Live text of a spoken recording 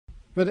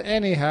But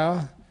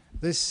anyhow,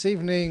 this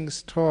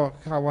evening's talk,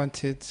 I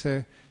wanted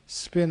to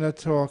spin a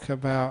talk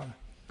about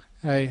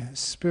a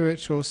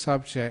spiritual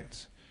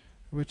subject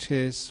which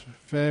is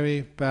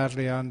very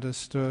badly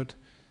understood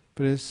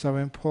but is so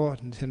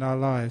important in our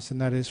lives,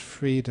 and that is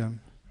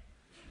freedom.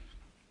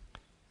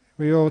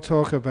 We all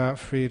talk about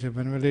freedom,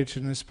 and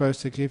religion is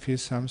supposed to give you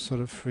some sort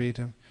of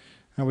freedom,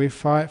 and we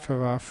fight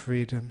for our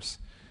freedoms,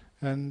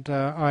 and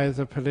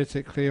either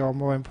politically or,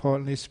 more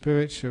importantly,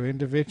 spiritually,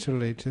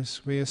 individually,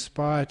 just we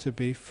aspire to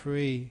be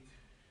free.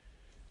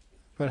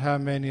 But how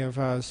many of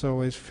us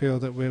always feel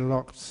that we're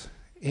locked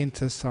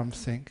into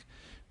something,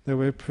 that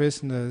we're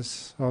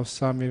prisoners of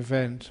some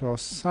event or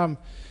some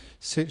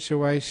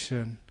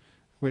situation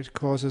which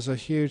causes a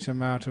huge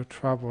amount of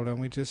trouble, and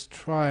we just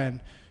try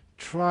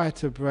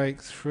to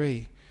break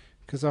free,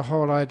 because the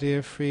whole idea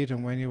of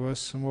freedom when you were a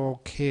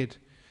small kid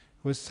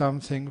was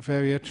something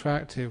very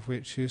attractive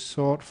which you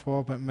sought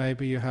for but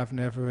maybe you have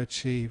never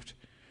achieved.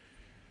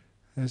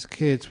 As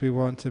kids we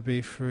want to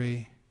be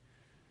free.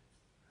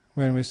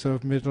 When we're sort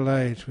of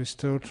middle-aged we're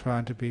still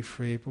trying to be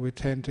free, but we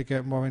tend to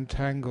get more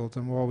entangled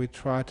the more we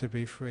try to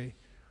be free.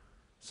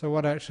 So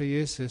what actually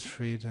is this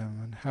freedom,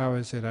 and how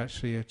is it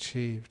actually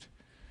achieved?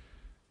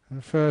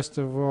 And first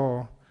of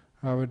all,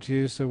 I would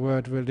use the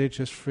word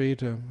religious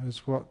freedom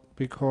as what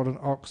we call an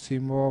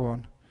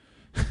oxymoron.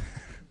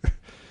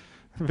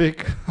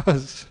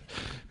 Because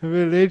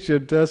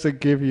religion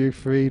doesn't give you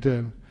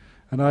freedom.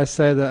 And I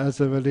say that as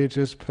a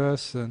religious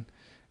person.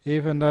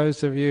 Even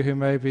those of you who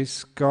may be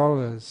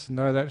scholars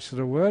know that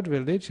the word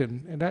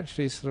religion, it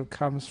actually sort of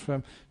comes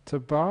from to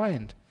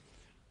bind.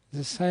 It's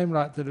the same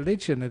like the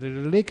religion,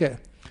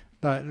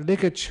 like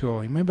ligature.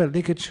 Remember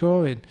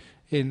ligature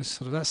in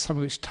sort of, that's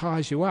something which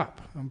ties you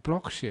up and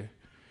blocks you.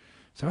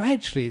 So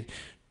actually,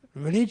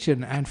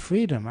 religion and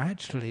freedom are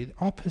actually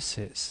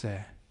opposites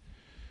there.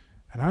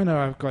 And I know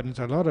I've got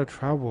into a lot of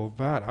trouble,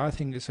 but I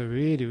think it's a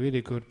really,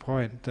 really good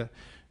point that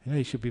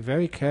you should be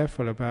very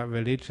careful about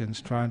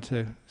religions trying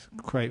to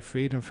create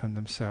freedom from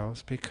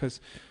themselves, because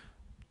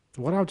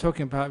what I'm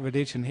talking about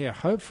religion here,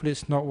 hopefully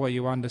it's not what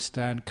you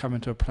understand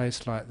coming to a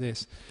place like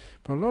this,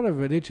 but a lot of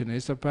religion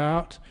is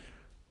about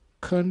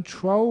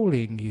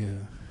controlling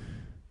you,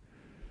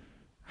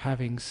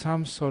 having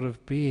some sort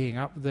of being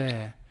up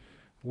there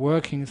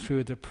working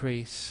through the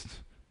priest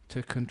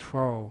to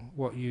control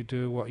what you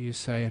do, what you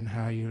say, and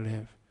how you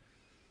live.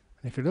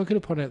 And if you look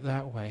upon it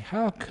that way,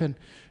 how can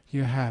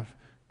you have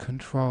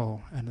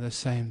control and at the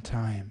same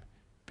time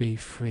be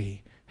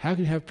free? How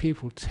can you have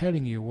people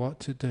telling you what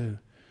to do,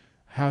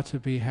 how to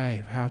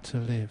behave, how to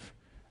live,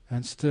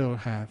 and still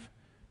have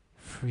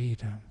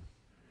freedom?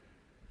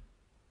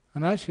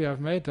 And actually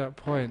I've made that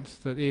point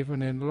that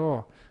even in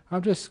law,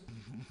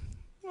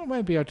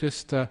 maybe I'll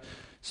just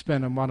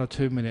spend 1 or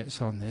 2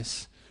 minutes on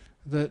this,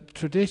 that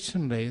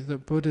traditionally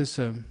that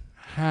Buddhism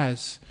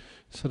has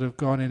sort of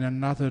gone in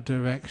another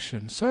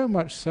direction, so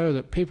much so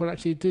that people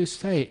actually do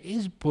say,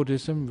 is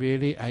Buddhism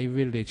really a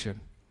religion?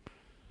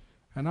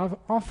 And I've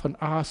often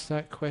asked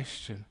that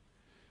question,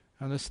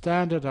 and the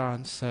standard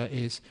answer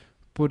is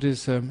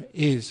Buddhism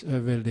is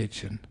a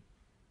religion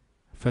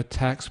for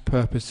tax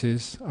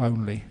purposes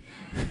only.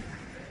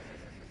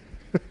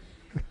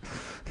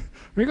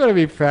 We've got to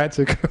be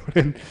practical,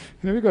 and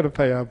we've got to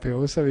pay our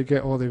bills, so we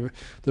get all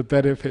the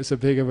benefits of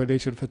being a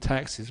religion for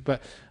taxes,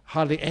 but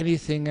hardly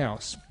anything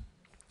else.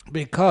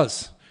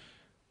 Because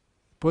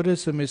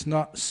Buddhism is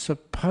not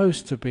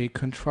supposed to be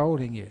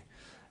controlling you.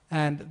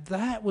 And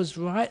that was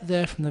right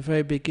there from the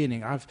very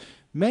beginning. I've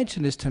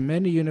mentioned this to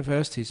many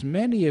universities.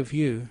 Many of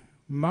you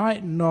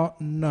might not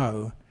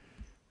know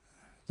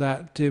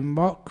that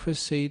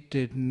democracy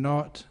did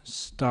not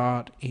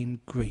start in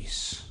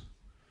Greece.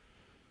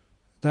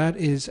 That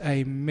is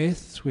a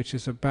myth which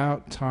is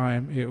about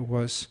time it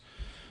was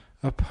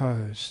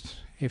opposed.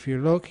 If you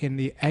look in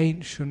the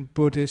ancient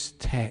Buddhist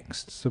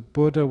texts, the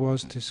Buddha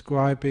was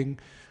describing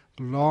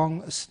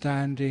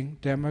long-standing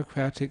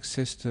democratic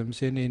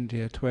systems in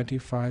India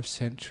 25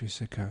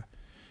 centuries ago.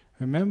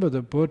 Remember,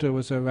 the Buddha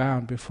was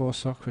around before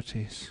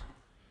Socrates,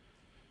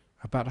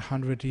 about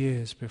 100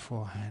 years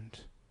beforehand.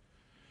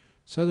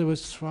 So there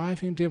was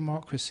thriving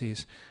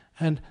democracies,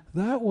 and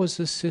that was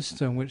the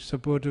system which the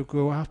Buddha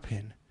grew up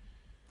in.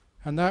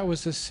 And that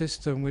was the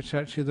system which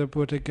actually the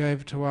Buddha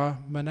gave to our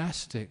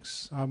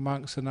monastics, our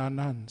monks and our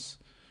nuns.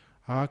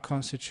 Our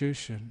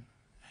constitution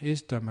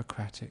is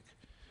democratic.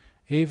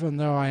 Even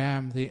though I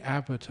am the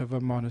abbot of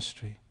a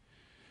monastery,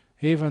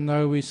 even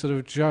though we sort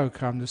of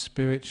joke I'm the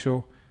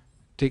spiritual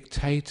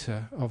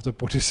dictator of the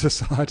Buddhist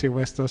Society of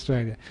West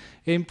Australia,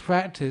 in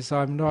practice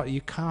I'm not.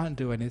 You can't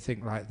do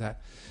anything like that.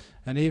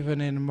 And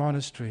even in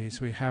monasteries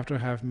we have to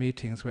have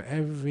meetings where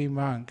every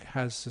monk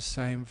has the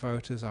same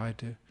vote as I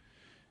do.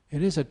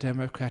 It is a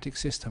democratic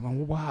system.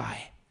 And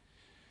why?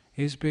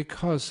 It's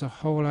because the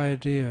whole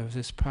idea of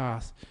this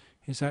path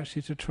is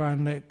actually to try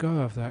and let go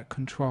of that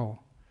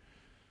control,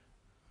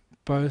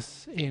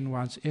 both in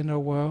one's inner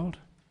world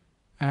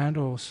and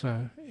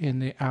also in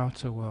the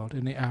outer world,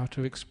 in the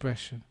outer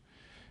expression.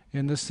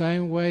 In the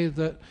same way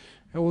that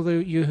all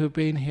you who've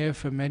been here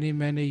for many,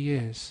 many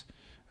years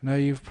Now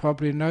you've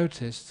probably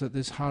noticed that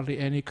there's hardly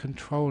any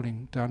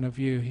controlling done of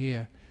you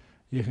here.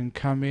 You can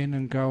come in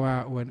and go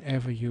out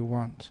whenever you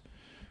want.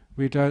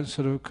 We don't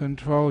sort of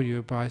control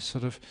you by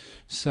sort of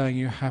saying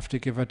you have to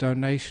give a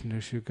donation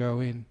as you go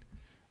in.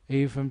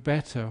 Even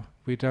better,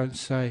 we don't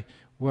say,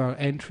 well,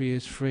 entry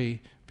is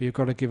free, but you've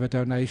got to give a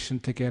donation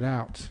to get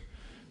out.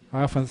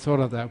 I often thought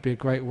of that would be a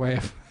great way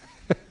of...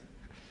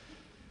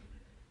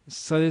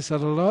 So there's a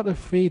lot of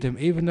freedom,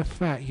 even the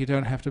fact you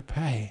don't have to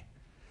pay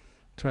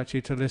to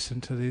actually to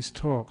listen to these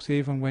talks.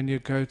 Even when you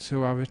go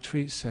to our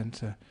retreat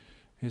center,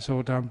 it's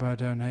all done by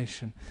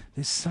donation.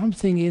 There's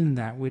something in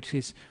that which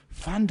is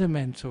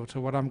fundamental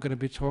to what I'm going to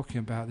be talking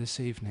about this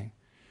evening.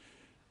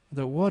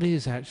 That what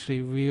is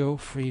actually real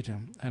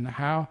freedom, and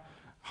how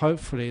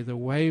hopefully the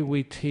way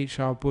we teach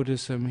our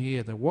Buddhism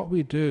here, that what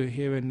we do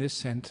here in this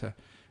center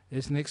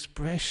is an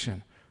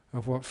expression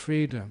of what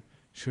freedom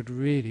should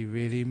really,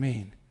 really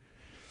mean.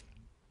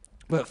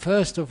 But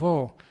first of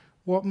all,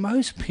 what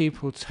most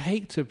people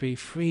take to be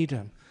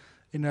freedom,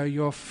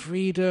 your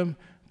freedom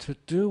to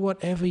do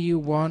whatever you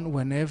want,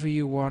 whenever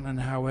you want,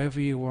 and however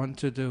you want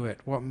to do it.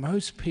 What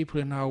most people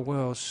in our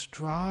world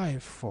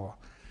strive for.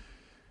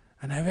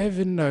 And have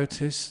ever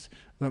noticed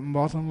that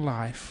modern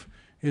life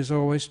is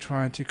always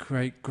trying to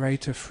create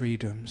greater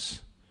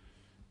freedoms?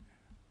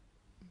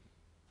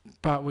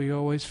 But we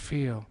always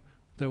feel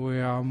that we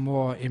are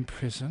more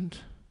imprisoned.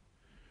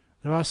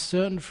 There are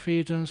certain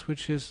freedoms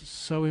which is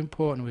so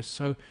important. We're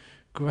so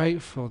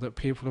grateful that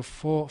people have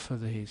fought for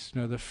these.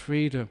 The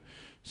freedom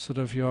sort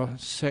of your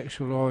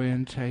sexual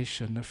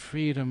orientation, the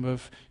freedom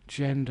of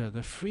gender,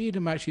 the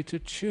freedom actually to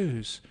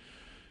choose,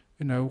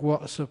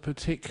 what's a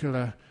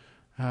particular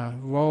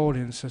role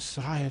in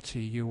society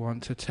you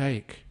want to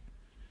take.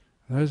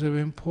 Those are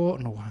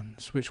important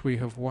ones which we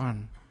have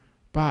won.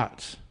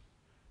 But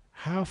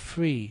how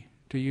free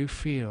do you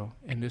feel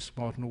in this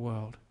modern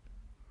world?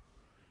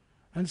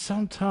 And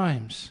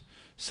sometimes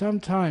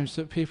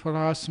that people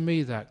ask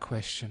me that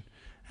question,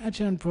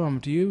 Ajahn Brahm,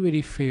 do you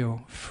really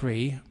feel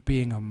free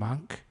being a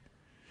monk?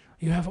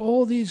 You have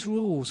all these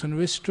rules and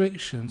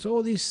restrictions,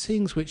 all these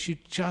things which you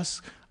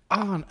just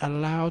aren't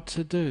allowed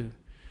to do.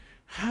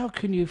 How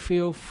can you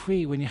feel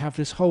free when you have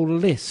this whole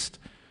list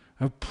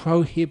of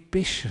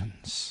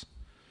prohibitions?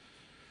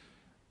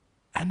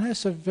 And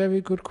that's a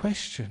very good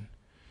question.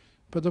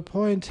 But the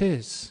point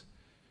is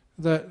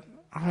that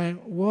I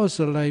was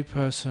a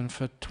layperson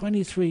for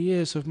 23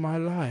 years of my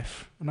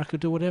life, and I could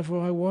do whatever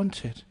I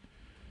wanted.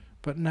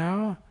 But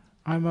now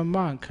I'm a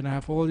monk and I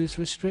have all these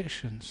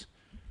restrictions.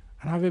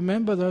 And I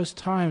remember those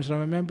times, and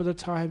I remember the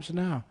times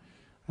now.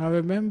 And I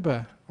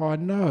remember, or I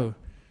know,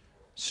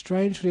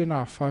 strangely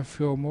enough, I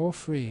feel more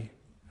free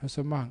as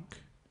a monk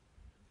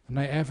than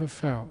I ever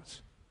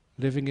felt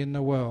living in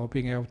the world,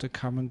 being able to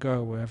come and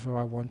go wherever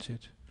I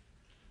wanted.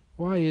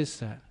 Why is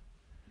that?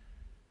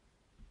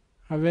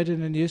 I read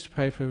in a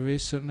newspaper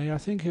recently, I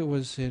think it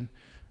was in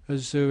a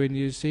zoo in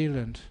New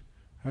Zealand,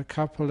 a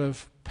couple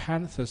of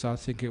panthers, I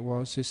think it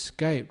was,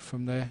 escaped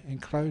from their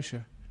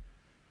enclosure.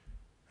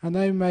 And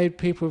they made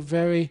people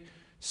very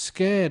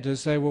scared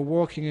as they were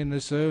walking in the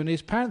zoo, and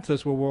these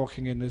panthers were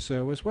walking in the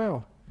zoo as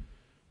well.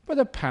 But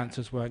the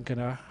panthers weren't going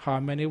to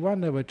harm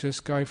anyone, they were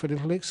just going for a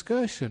little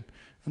excursion.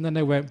 And then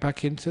they went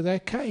back into their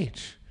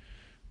cage.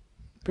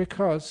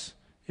 Because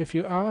if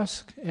you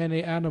ask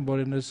any animal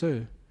in the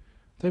zoo,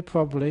 they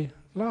probably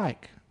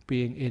like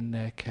being in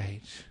their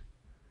cage.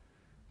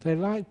 They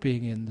like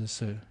being in the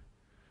zoo.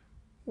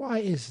 Why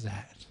is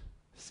that?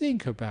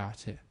 Think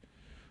about it.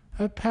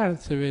 A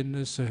panther in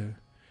the zoo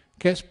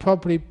gets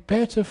probably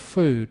better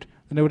food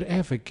than they would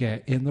ever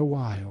get in the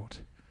wild.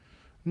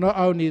 Not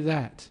only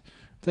that,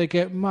 they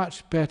get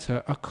much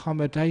better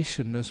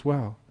accommodation as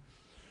well.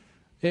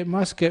 It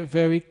must get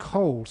very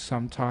cold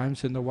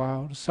sometimes in the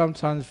wild,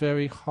 sometimes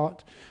very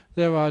hot.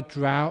 There are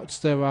droughts,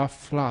 there are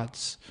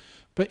floods.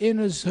 But in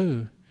a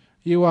zoo,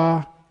 you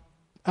are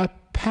a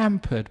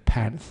pampered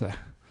panther.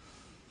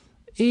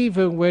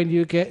 Even when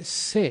you get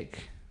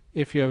sick,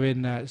 if you're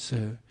in that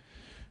zoo,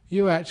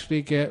 you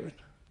actually get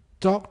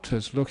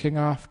doctors looking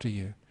after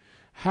you.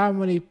 How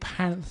many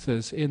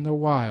panthers in the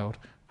wild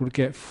would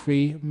get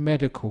free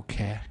medical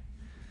care?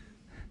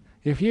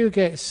 If you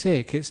get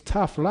sick, it's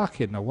tough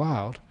luck in the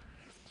wild.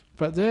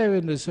 But there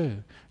in the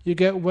zoo, you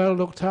get well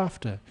looked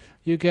after.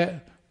 You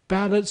get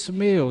balanced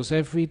meals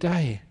every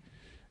day.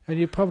 And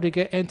you probably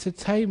get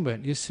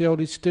entertainment. You see all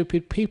these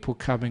stupid people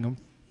coming and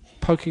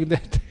poking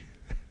their...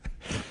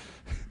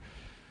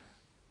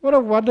 What a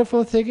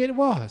wonderful thing it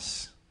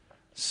was.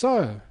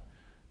 So,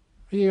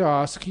 you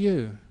ask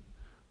you,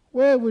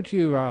 where would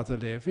you rather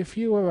live? If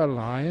you were a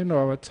lion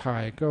or a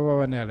tiger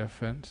or an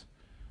elephant,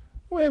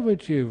 where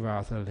would you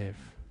rather live?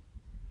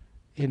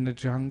 In the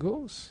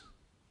jungles?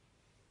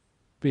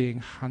 Being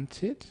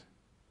hunted?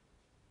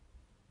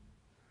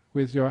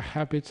 With your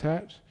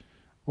habitat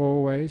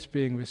always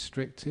being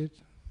restricted,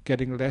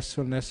 getting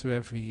lesser and lesser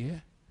every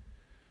year?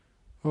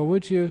 Or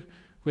would you,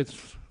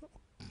 with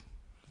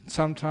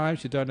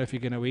sometimes you don't know if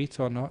you're going to eat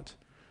or not,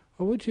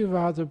 or would you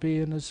rather be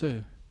in a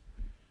zoo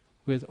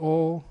with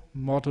all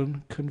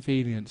modern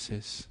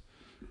conveniences,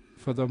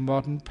 for the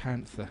modern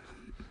panther.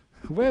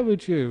 Where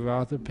would you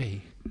rather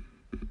be?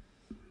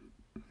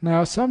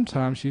 Now,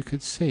 sometimes you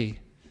could see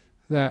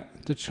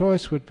that the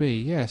choice would be,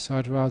 yes,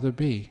 I'd rather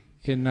be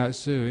in that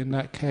zoo, in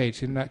that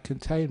cage, in that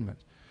containment.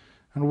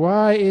 And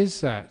why is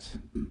that?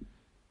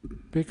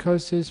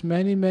 Because there's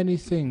many, many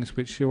things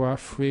which you are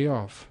free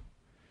of.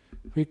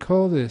 We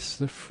call this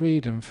the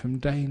freedom from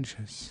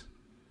dangers.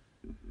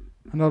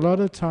 And a lot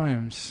of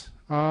times,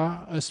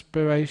 our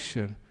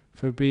aspiration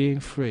for being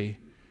free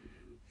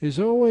is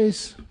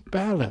always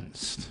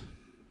balanced.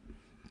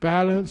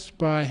 Balanced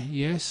by,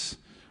 yes,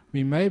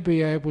 we may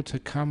be able to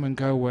come and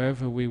go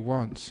wherever we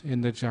want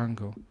in the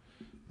jungle,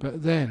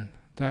 but then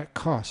that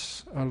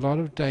costs a lot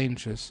of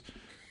dangers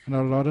and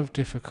a lot of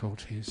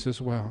difficulties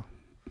as well.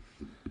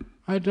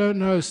 I don't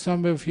know,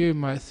 some of you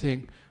might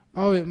think,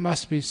 oh, it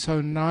must be so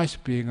nice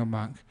being a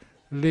monk,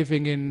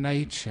 living in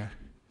nature.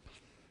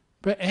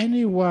 But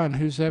anyone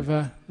who's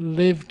ever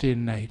lived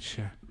in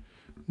nature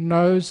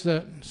knows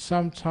that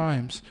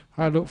sometimes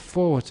I look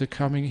forward to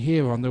coming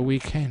here on the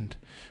weekend,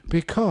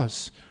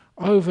 because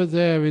over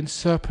there in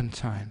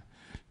Serpentine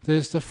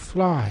there's the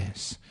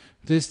flies,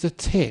 there's the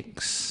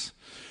ticks,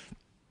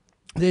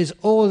 there's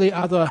all the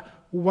other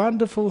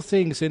wonderful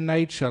things in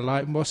nature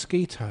like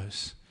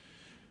mosquitoes.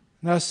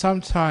 Now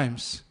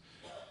sometimes,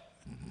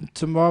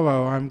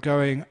 tomorrow I'm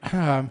going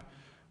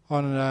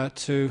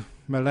to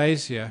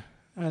Malaysia,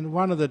 and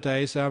one of the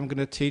days I'm going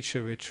to teach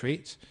a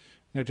retreat,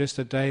 just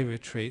a day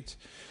retreat,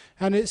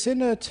 and it's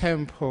in a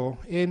temple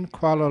in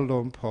Kuala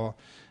Lumpur,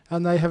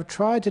 and they have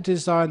tried to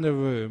design the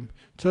room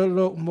to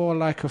look more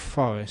like a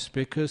forest,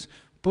 because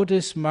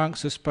Buddhist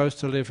monks are supposed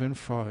to live in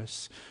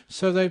forests.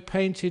 So they've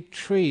painted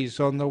trees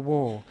on the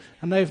wall,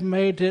 and they've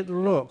made it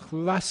look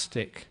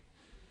rustic.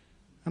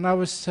 And I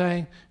was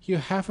saying, you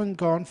haven't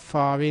gone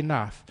far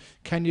enough.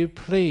 Can you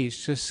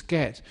please just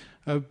get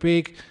a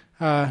big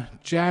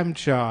jam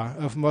jar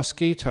of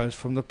mosquitoes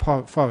from the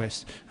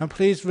forest, and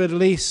please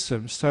release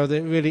them so that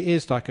it really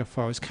is like a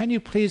forest? Can you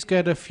please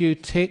get a few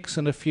ticks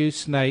and a few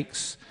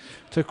snakes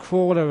to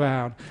crawl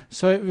around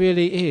so it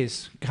really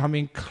is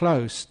coming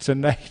close to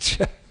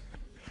nature?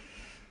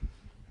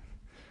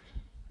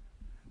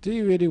 Do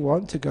you really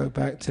want to go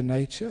back to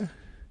nature?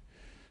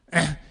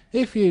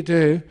 If you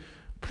do,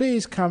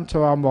 please come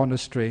to our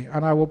monastery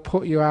and I will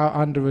put you out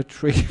under a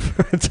tree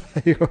for a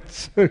day or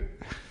two.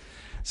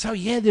 So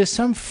yeah, there's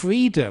some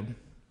freedom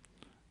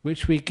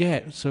which we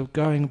get, so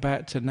going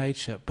back to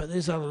nature, but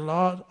there's a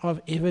lot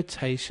of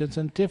irritations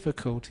and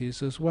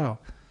difficulties as well.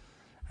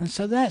 And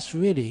so that's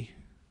really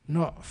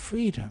not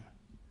freedom.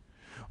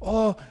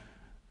 Or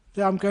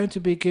I'm going to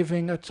be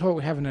giving a talk,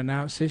 we haven't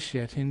announced this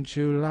yet, in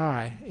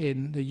July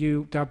in the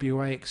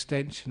UWA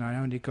extension. I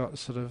only got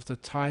sort of the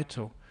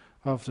title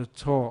of the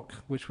talk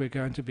which we're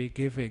going to be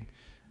giving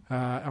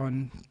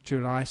on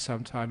July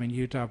sometime in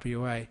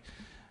UWA.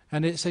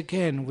 And it's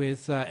again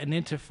with an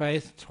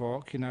interfaith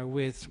talk,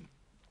 with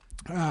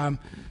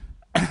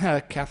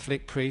a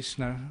Catholic priest,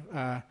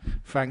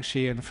 Frank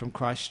Sheehan from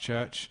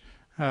Christchurch,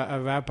 a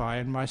rabbi,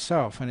 and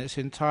myself. And it's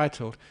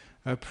entitled,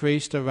 "A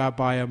Priest, a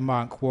Rabbi, a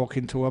Monk Walk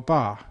into a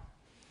Bar."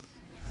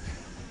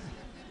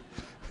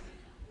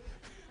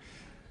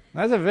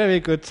 That's a very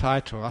good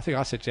title. I think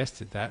I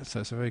suggested that,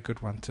 so it's a very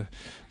good one to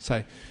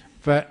say.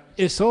 But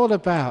it's all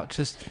about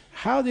just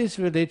how these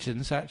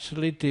religions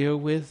actually deal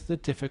with the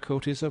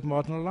difficulties of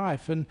modern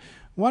life. And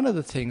one of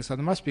the things,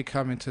 and I must be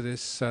coming to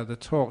this, the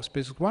talks,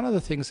 because one of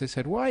the things they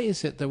said, why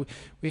is it that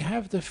we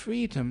have the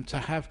freedom to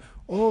have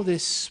all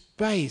this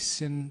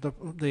space in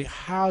the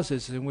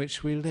houses in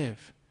which we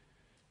live?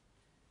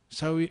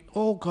 So we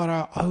all got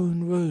our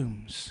own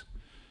rooms.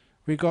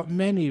 We got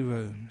many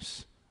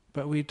rooms,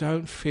 but we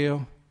don't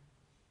feel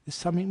there's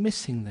something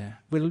missing there.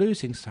 We're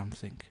losing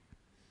something.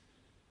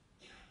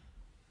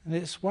 And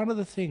it's one of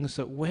the things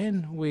that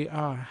when we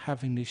are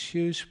having these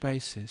huge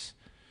spaces,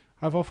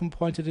 I've often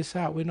pointed this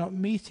out, we're not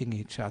meeting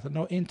each other,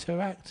 not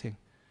interacting.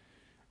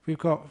 We've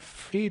got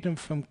freedom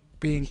from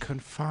being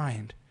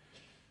confined,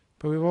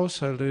 but we're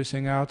also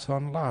losing out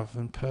on love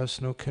and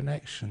personal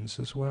connections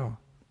as well.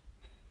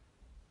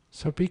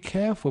 So be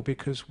careful,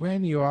 because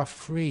when you are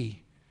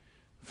free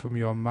from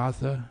your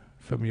mother,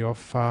 from your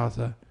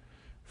father,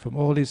 from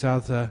all these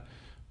other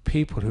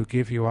people who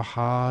give you a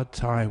hard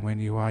time when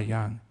you are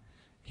young,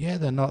 yeah,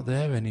 they're not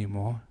there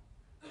anymore.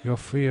 You're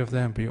free of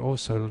them, but you're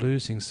also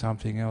losing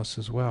something else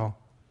as well.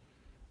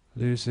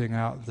 Losing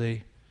out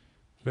the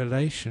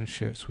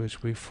relationships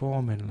which we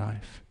form in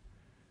life.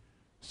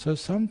 So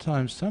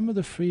sometimes some of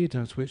the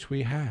freedoms which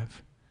we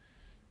have,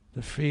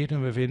 the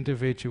freedom of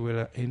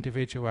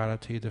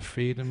individuality, the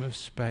freedom of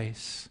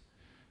space,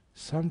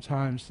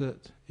 sometimes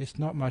that it's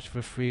not much of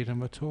a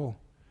freedom at all.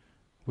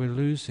 We're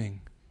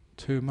losing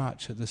too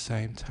much at the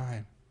same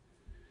time.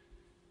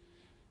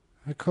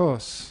 Of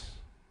course,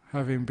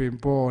 having been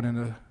born in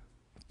a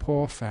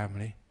poor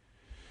family,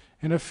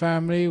 in a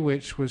family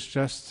which was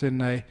just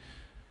in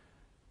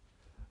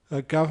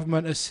a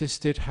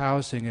government-assisted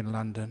housing in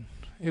London.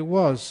 It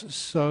was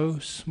so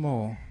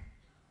small,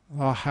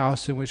 our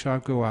house in which I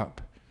grew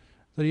up,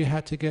 that you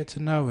had to get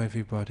to know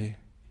everybody.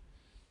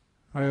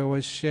 I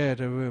always shared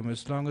a room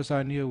as long as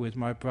I knew with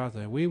my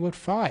brother. We would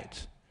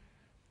fight,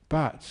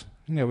 but,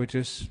 we're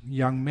just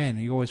young men,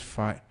 you always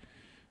fight.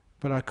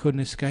 But I couldn't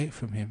escape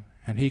from him,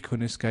 and he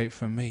couldn't escape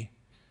from me.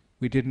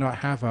 We did not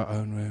have our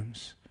own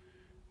rooms,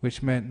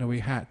 which meant that we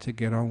had to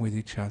get on with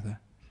each other.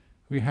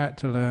 We had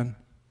to learn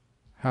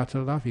how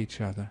to love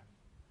each other.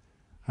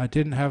 I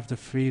didn't have the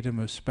freedom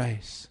of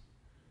space,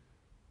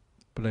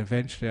 but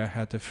eventually I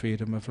had the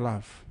freedom of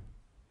love.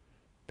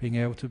 Being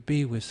able to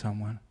be with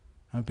someone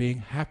and being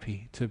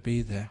happy to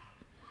be there.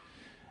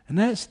 And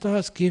that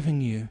starts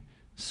giving you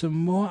some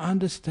more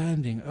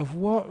understanding of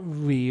what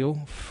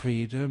real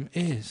freedom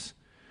is.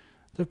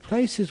 The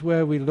places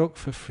where we look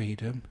for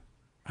freedom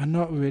are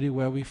not really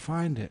where we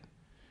find it,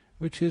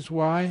 which is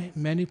why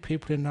many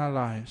people in our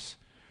lives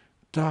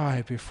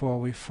die before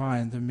we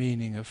find the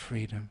meaning of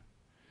freedom.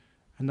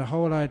 And the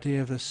whole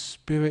idea of the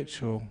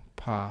spiritual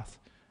path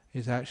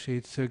is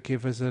actually to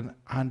give us an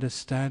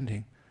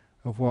understanding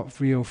of what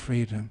real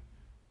freedom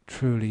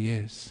truly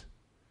is.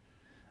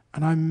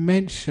 And I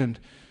mentioned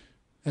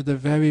at the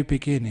very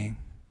beginning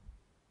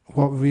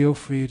what real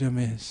freedom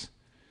is.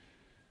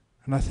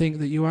 And I think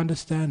that you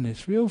understand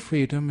this. Real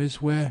freedom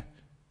is where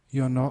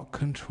you're not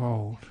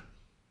controlled.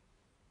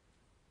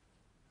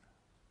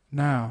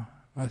 Now,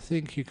 I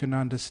think you can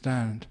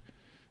understand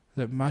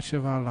that much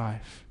of our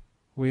life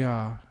we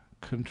are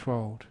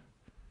controlled.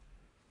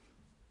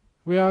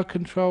 We are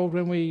controlled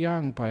when we're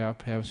young by our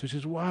parents, which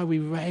is why we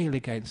rail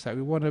against that.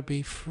 We want to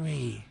be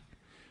free.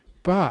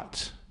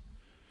 But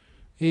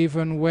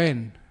even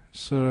when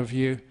sort of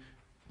you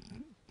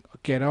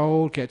get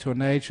old, get to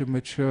an age of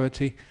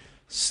maturity,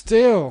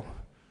 still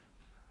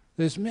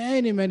there's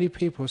many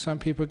people, some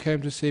people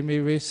came to see me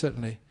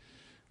recently,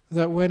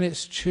 that when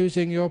it's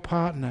choosing your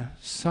partner,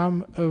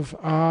 some of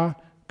our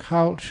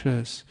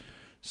cultures,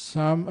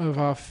 some of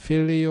our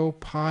filial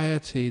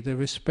piety, the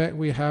respect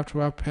we have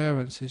to our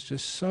parents is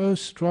just so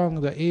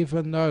strong that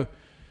even though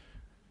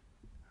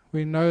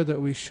we know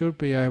that we should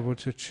be able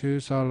to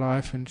choose our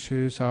life and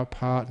choose our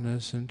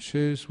partners and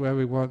choose where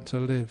we want to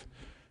live,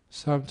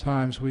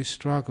 sometimes we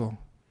struggle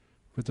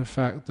with the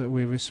fact that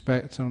we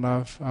respect and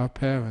love our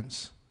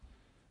parents.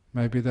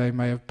 Maybe they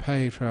may have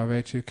paid for our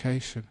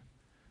education,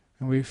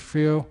 and we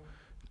feel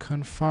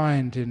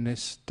confined in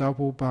this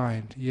double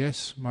bind.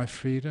 Yes, my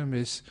freedom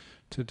is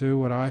to do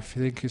what I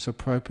think is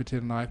appropriate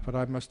in life, but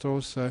I must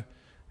also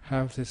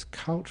have this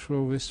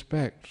cultural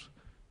respect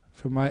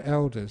for my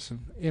elders.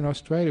 And in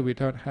Australia we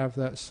don't have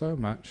that so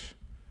much,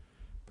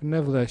 but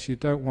nevertheless you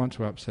don't want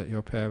to upset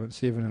your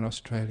parents, even in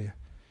Australia.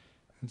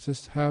 It's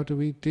just, how do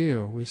we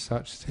deal with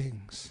such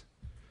things?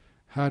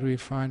 How do we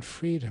find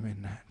freedom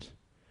in that?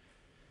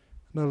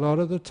 And a lot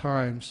of the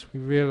times we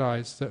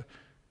realize that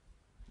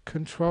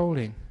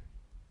controlling,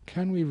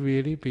 can we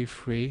really be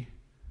free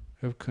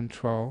of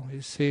control?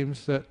 It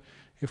seems that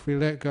if we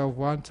let go of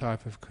one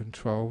type of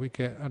control, we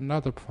get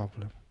another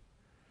problem.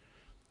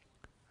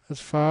 As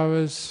far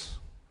as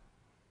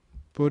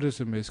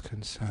Buddhism is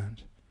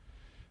concerned,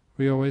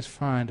 we always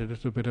find a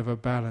little bit of a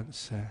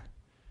balance there.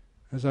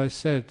 As I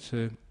said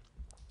to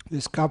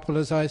this couple,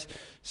 as I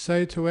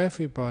say to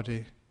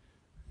everybody,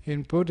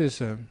 in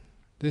Buddhism,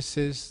 this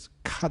is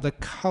the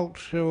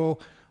cultural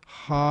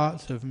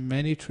heart of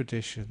many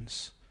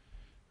traditions,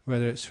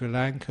 whether it's Sri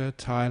Lanka,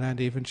 Thailand,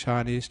 even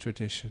Chinese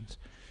traditions.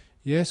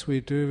 Yes, we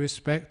do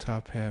respect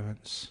our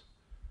parents,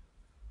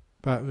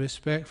 but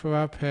respect for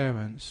our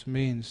parents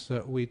means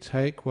that we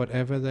take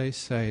whatever they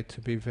say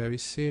to be very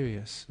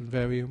serious and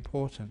very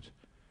important.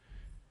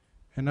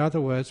 In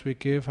other words, we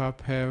give our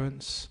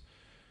parents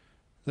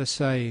the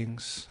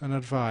sayings and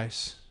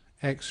advice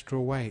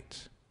extra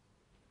weight.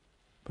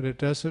 But it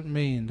doesn't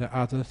mean that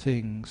other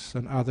things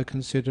and other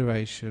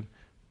consideration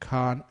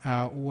can't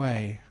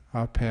outweigh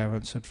our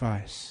parents'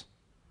 advice.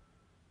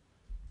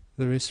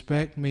 The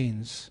respect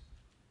means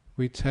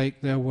we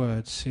take their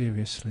words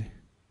seriously.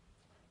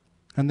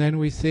 And then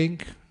we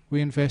think,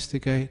 we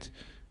investigate,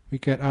 we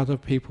get other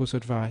people's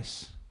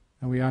advice,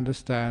 and we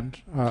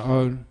understand our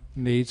own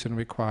needs and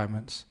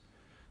requirements.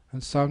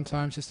 And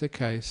sometimes it's the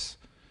case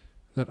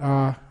that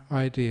our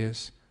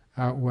ideas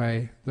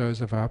outweigh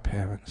those of our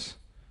parents.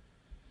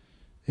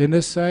 In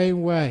the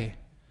same way,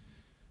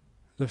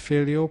 the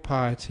filial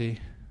piety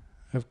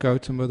of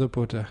Gautama the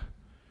Buddha,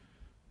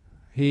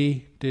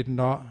 he did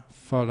not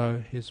follow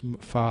his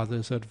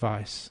father's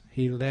advice.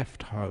 He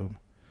left home.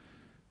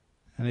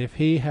 And if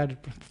he had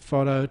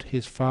followed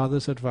his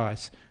father's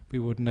advice, we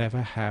would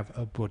never have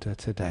a Buddha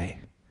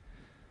today.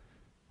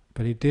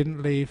 But he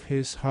didn't leave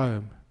his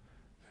home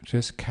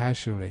just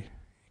casually.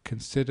 He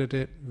considered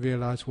it,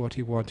 realized what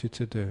he wanted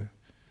to do.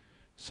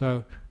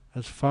 So,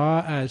 as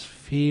far as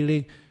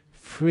feeling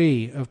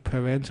free of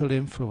parental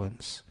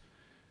influence,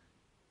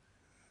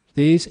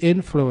 these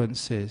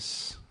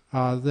influences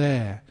are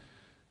there.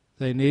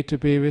 They need to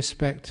be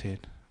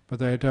respected, but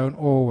they don't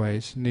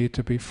always need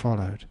to be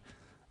followed.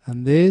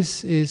 And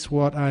this is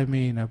what I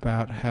mean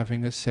about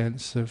having a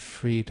sense of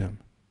freedom.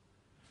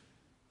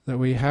 That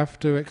we have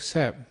to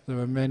accept there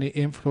are many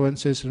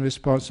influences and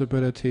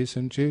responsibilities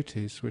and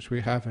duties which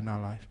we have in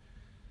our life.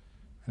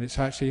 And it's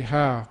actually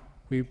how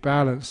we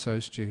balance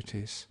those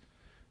duties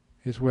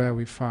is where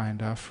we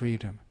find our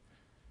freedom.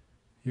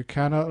 You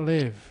cannot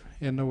live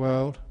in the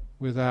world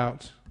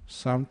without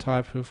some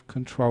type of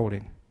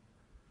controlling.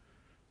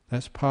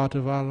 That's part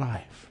of our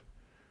life.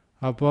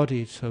 Our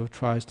body sort of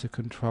tries to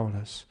control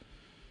us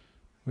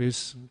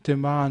with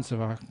demands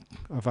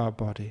of our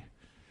body.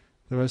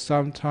 There are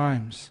some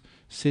times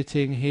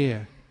sitting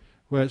here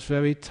where it's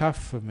very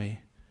tough for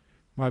me.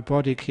 My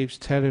body keeps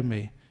telling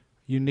me,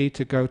 you need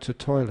to go to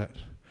toilet.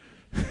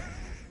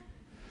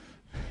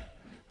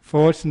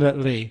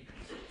 Fortunately,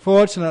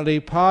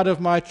 part of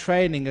my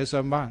training as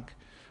a monk,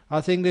 I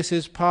think this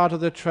is part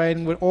of the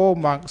training that all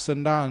monks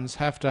and nuns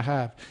have to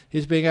have,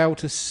 is being able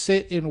to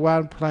sit in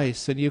one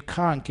place and you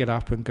can't get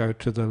up and go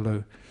to the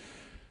loo.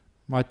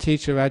 My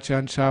teacher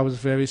Ajahn Brahm was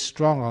very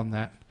strong on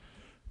that.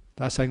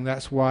 I think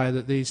that's why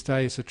that these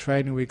days the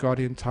training we got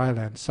in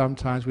Thailand,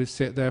 sometimes we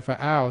sit there for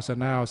hours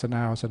and hours and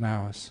hours and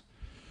hours.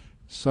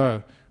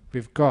 So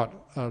we've got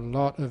a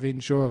lot of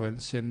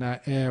endurance in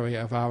that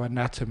area of our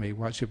anatomy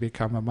once you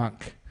become a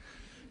monk.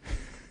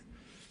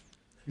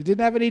 You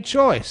didn't have any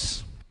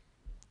choice.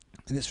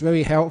 And it's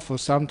very helpful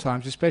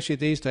sometimes, especially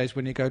these days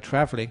when you go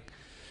travelling.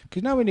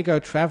 Because when you go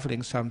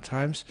travelling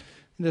sometimes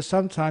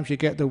you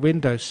get the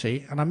window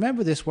seat. And I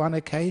remember this one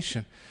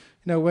occasion,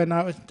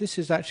 when this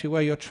is actually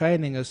where your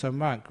training as a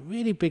monk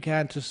really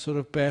began to sort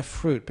of bear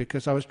fruit,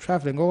 because I was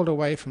travelling all the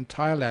way from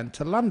Thailand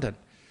to London.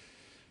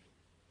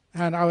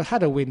 And I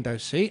had a window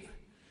seat,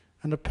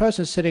 and the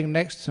person sitting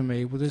next to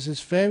me was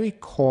this very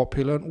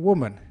corpulent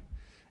woman.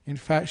 In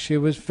fact, she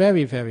was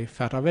very, very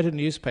fat. I read in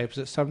newspapers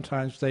that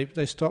sometimes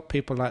they stop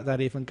people like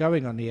that even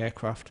going on the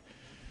aircraft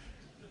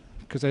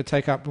because they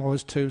take up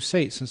almost 2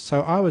 seats. And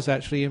so I was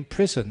actually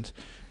imprisoned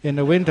in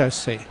the window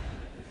seat.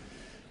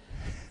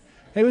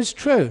 It was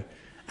true.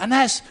 And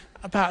that's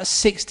about a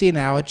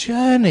 16-hour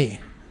journey.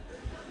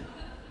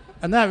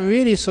 And that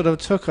really sort of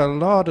took a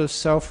lot of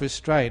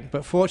self-restraint.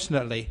 But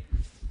fortunately,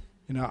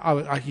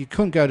 you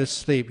couldn't go to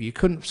sleep. You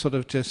couldn't sort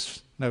of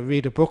just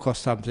read a book or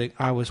something.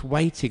 I was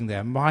waiting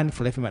there,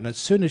 mindful every minute. And as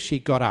soon as she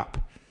got up,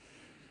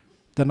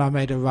 then I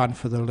made a run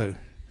for the loo.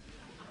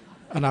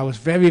 And I was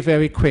very,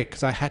 very quick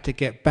because I had to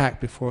get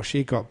back before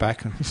she got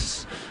back and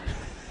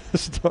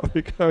stop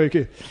me going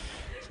in.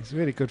 It's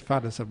really good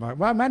fun as a monk.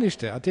 Well, I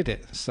managed it. I did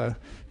it. So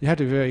you had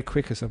to be very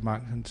quick as a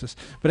monk.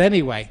 But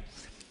anyway,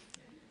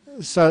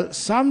 so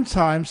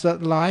sometimes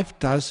that life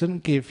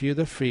doesn't give you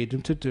the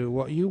freedom to do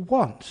what you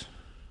want.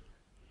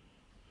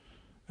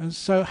 And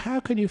so how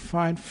can you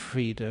find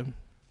freedom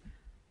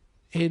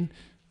in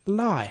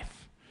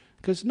life?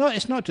 Because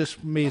it's not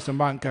just me as a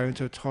monk going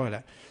to a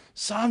toilet.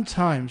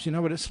 Sometimes,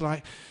 what it's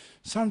like,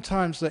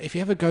 sometimes that if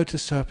you ever go to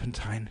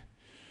Serpentine,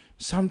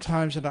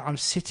 sometimes that I'm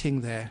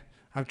sitting there,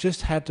 I've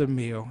just had the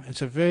meal,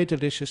 it's a very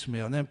delicious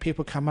meal, and then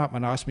people come up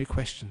and ask me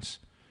questions.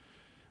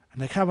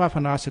 And they come up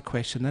and ask a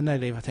question, then they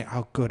leave, I think,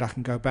 oh good, I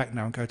can go back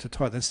now and go to the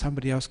toilet. Then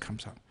somebody else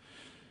comes up.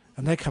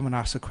 And they come and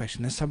ask a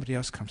question, then somebody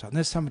else comes up, and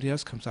then somebody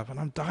else comes up, and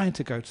I'm dying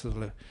to go to the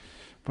loo.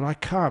 But I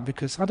can't,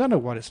 because I don't know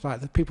what it's like,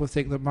 that people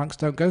think that monks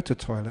don't go to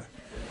the toilet.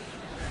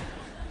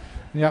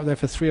 You're up there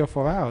for 3 or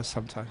 4 hours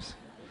sometimes.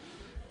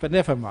 But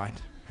never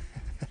mind.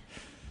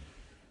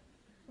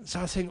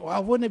 So I think,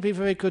 well, wouldn't it be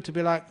very good to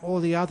be like all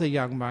the other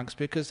young monks,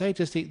 because they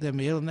just eat their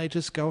meal and they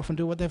just go off and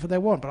do whatever they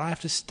want, but I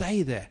have to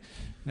stay there,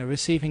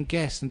 receiving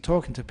guests and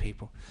talking to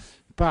people.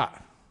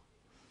 But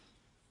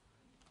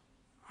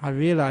I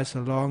realized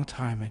a long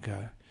time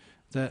ago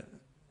that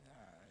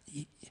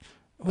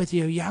whether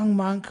you're a young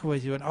monk,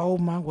 whether you're an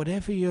old monk,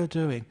 whatever you're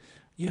doing,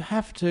 you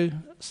have to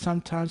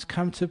sometimes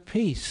come to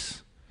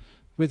peace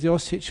with your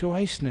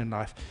situation in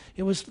life.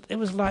 It was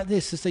like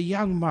this, as a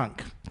young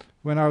monk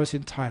when I was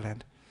in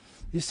Thailand.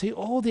 You see,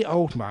 all the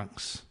old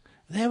monks,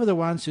 they were the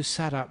ones who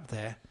sat up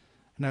there,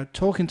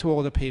 talking to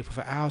all the people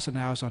for hours and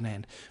hours on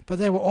end. But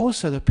they were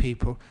also the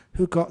people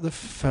who got the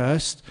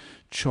first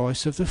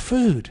choice of the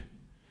food.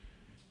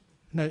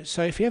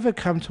 So if you ever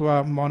come to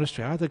our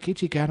monastery, either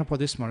Giji Ganapa or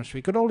this monastery,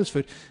 you've got all this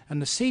food,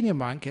 and the senior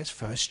monk gets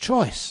first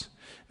choice.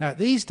 Now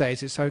these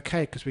days it's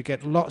okay because we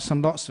get lots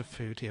and lots of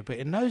food here, but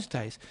in those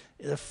days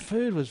the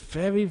food was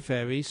very,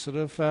 very sort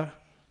of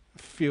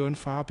few and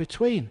far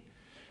between.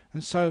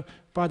 And so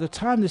by the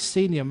time the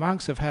senior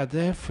monks have had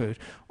their food,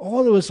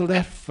 all that was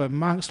left for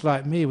monks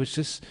like me was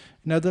just,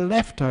 the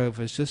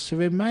leftovers, just the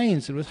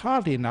remains. It was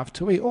hardly enough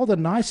to eat. All the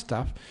nice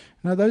stuff,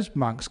 those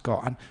monks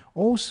got. And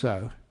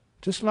also,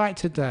 just like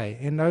today,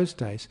 in those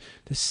days,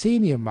 the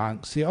senior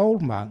monks, the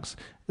old monks,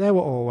 they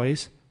were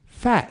always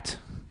fat.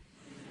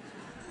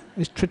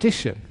 It's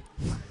tradition.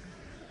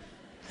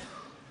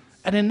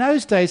 And in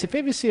those days, if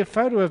you ever see a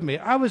photo of me,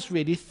 I was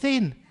really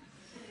thin.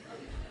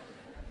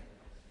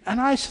 And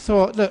I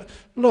thought,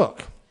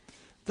 look,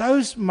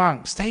 those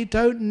monks, they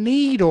don't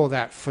need all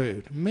that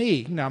food.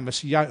 Me, I'm a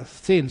young,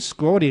 thin,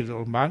 scrawny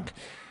little monk.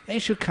 They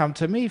should come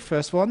to me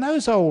first of all. And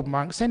those old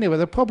monks, anyway,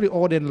 they're probably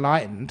all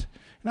enlightened.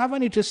 And I've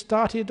only just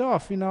started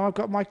off, I've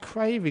got my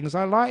cravings.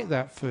 I like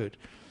that food.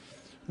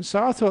 And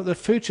so I thought the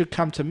food should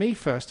come to me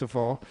first of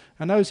all,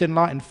 and those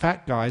enlightened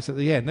fat guys at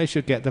the end, they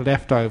should get the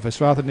leftovers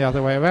rather than the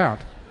other way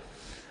around.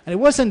 And it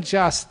wasn't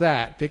just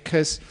that,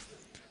 because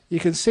you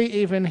can see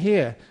even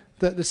here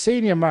that the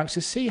senior monks,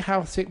 you see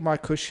how thick my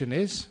cushion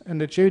is,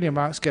 and the junior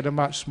monks get a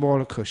much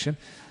smaller cushion.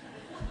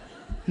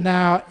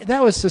 Now,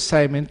 that was the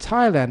same in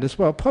Thailand as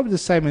well, probably the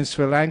same in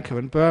Sri Lanka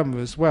and Burma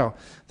as well.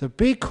 The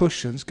big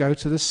cushions go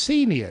to the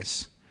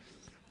seniors.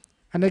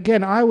 And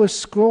again, I was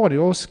scrawny,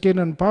 all skin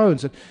and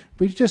bones, and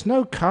with just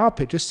no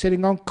carpet, just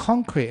sitting on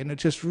concrete, and it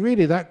just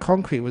really, that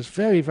concrete was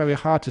very, very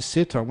hard to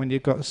sit on when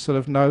you've got sort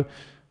of no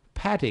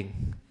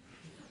padding.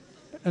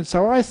 And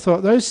so I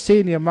thought, those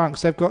senior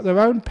monks, they've got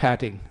their own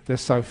padding, they're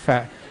so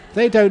fat.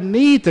 They don't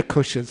need the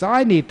cushions,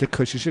 I need the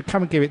cushions, you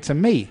come and give it to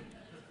me.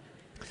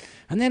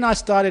 And then I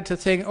started to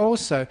think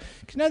also,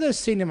 you know those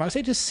senior monks,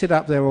 they just sit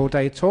up there all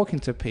day talking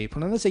to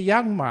people. And as a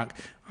young monk,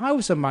 I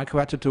was a monk who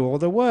had to do all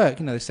the work.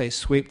 You know, they say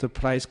sweep the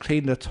place,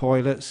 clean the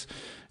toilets,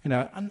 you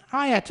know, and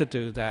I had to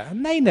do that.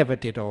 And they never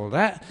did all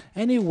that.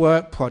 Any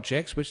work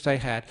projects which they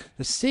had,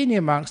 the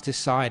senior monks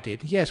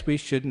decided, yes, we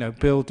should, you know,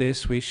 build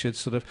this, we should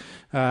sort of,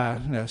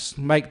 you know,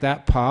 make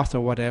that path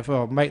or whatever,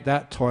 or make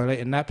that toilet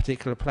in that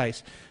particular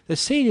place. The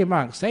senior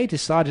monks, they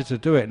decided to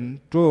do it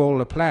and drew all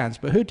the plans.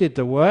 But who did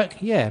the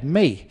work? Yeah,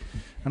 me.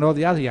 And all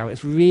the other young.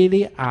 It's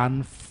really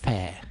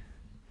unfair.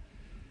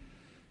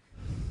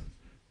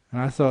 And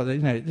I thought that,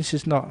 you know, this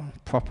is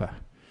not proper.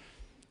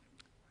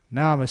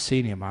 Now I'm a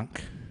senior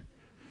monk.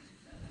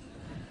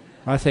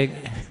 I think,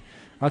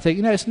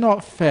 you know, it's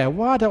not fair.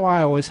 Why do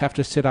I always have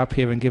to sit up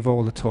here and give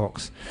all the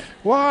talks?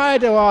 Why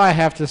do I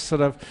have to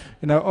sort of,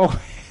 you know,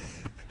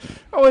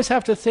 always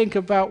have to think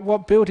about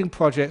what building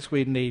projects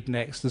we need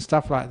next and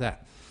stuff like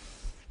that?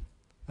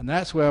 And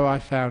that's where I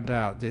found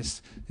out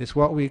this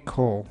what we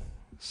call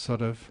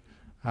sort of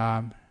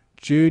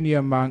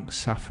junior monk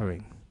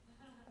suffering.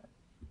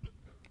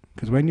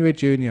 Because when you're a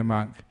junior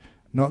monk,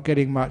 not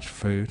getting much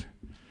food,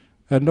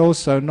 and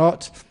also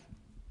not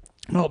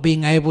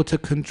being able to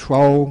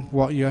control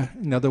what you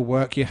know, the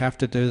work you have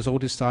to do is all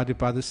decided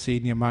by the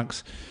senior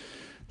monks.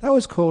 That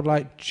was called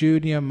like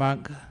junior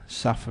monk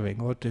suffering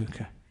or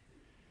dukkha.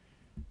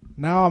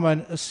 Now I'm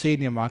a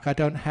senior monk, I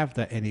don't have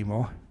that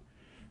anymore.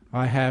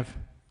 I have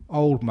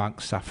old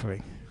monk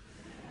suffering.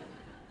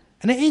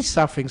 And it is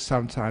suffering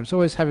sometimes,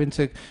 always having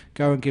to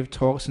go and give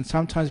talks, and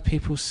sometimes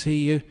people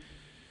see you.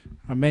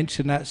 I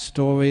mentioned that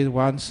story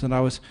once, and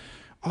I was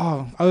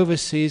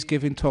overseas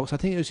giving talks. I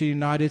think it was the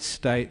United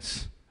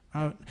States.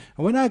 And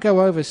when I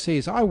go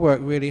overseas, I work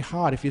really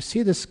hard. If you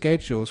see the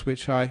schedules,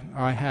 which I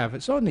have,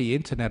 it's on the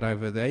internet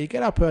over there. You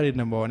get up early in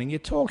the morning, you're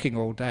talking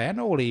all day and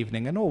all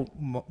evening and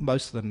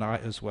most of the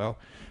night as well.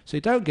 So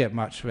you don't get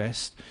much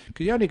rest,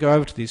 because you only go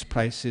over to these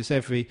places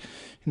every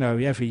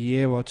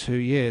year or 2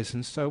 years.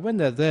 And so when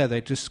they're there,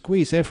 they just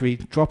squeeze every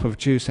drop of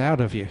juice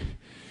out of you.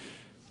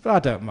 But I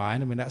don't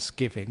mind. I mean, that's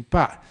giving.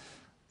 But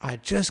I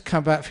just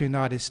come back from the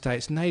United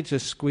States, and they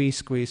just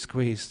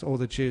squeezed all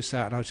the juice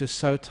out, and I was just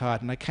so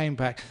tired. And I came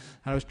back,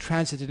 and I was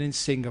transiting in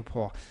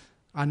Singapore.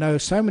 I know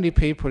so many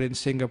people in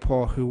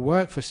Singapore who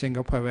work for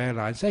Singapore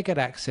Airlines. They get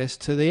access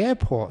to the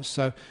airport,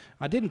 so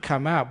I didn't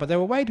come out, but they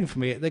were waiting for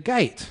me at the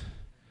gate.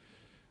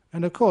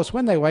 And of course,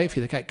 when they wait for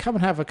you at the gate, come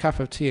and have a cup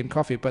of tea and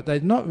coffee. But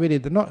they're not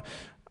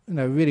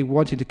really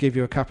wanting to give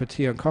you a cup of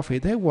tea and coffee.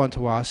 They want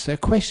to ask their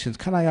questions.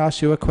 Can I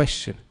ask you a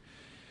question?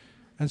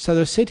 And so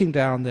they were sitting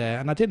down there,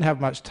 and I didn't have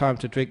much time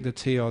to drink the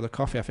tea or the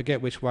coffee. I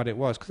forget which one it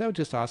was, because they were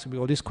just asking me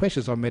all these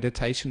questions on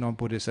meditation, on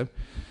Buddhism.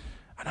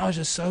 And I was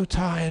just so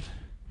tired.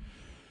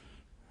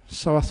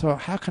 So I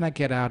thought, how can I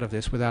get out of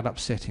this without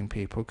upsetting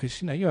people?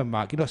 Because, you know, you're a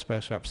monk, you're not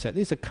supposed to upset.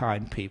 These are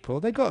kind people.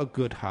 They got a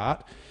good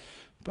heart.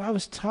 But I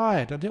was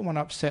tired. I didn't want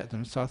to upset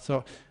them. So I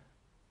thought,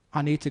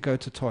 I need to go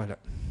to the toilet.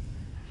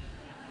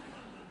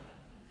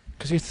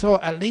 Because you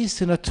thought, at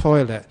least in a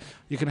toilet,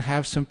 you can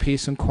have some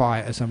peace and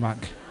quiet as a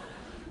monk.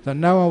 That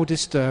no one will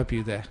disturb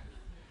you there.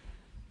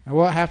 And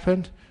what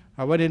happened?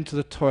 I went into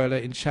the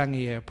toilet in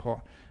Changi Airport.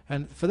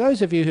 And for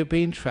those of you who've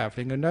been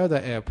travelling and know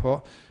that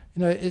airport,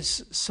 you know,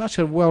 it's such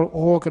a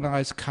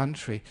well-organised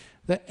country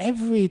that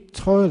every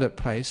toilet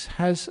place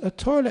has a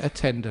toilet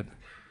attendant.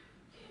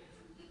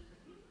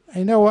 And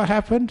you know what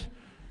happened?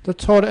 The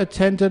toilet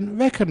attendant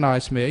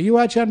recognised me. Are you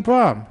Ajahn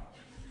Brahm?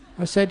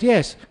 I said,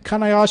 yes.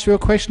 Can I ask you a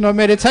question on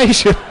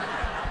meditation?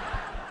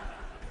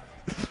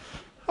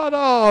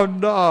 Oh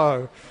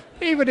no.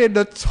 Even in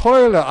the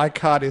toilet I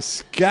can't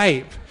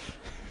escape.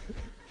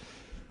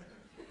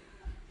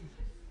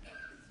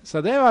 So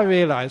there I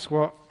realised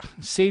what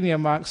senior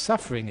monk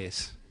suffering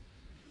is.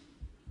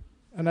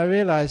 And I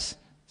realised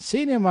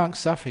senior monk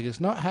suffering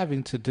is not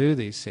having to do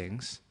these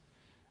things.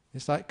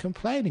 It's like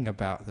complaining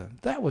about them.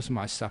 That was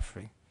my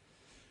suffering.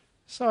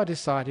 So I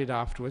decided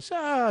afterwards,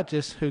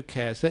 just who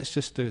cares, let's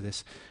just do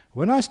this.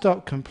 When I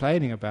stopped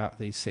complaining about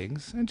these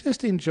things and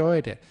just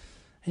enjoyed it,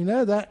 you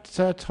know, that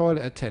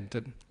toilet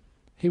attendant,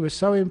 he was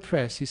so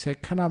impressed, he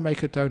said, can I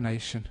make a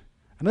donation?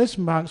 And those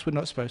monks were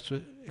not supposed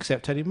to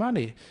accept any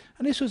money.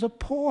 And this was a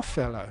poor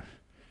fellow.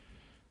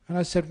 And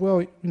I said,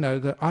 well,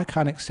 that I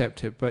can't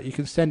accept it, but you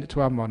can send it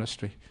to our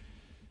monastery.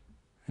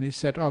 And he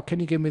said, oh, can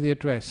you give me the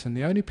address? And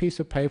the only piece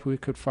of paper we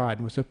could find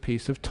was a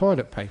piece of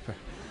toilet paper.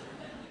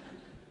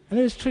 And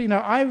it was true,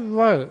 I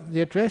wrote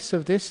the address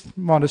of this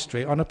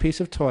monastery on a piece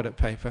of toilet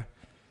paper.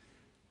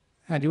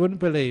 And you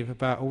wouldn't believe,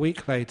 about a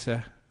week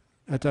later,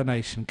 a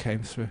donation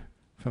came through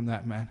from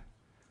that man.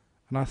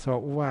 And I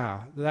thought,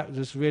 wow, that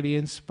just really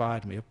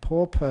inspired me. A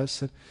poor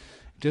person,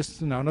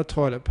 just on a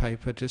toilet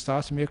paper, just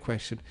asked me a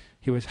question.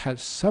 He had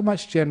so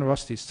much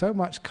generosity, so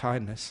much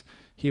kindness.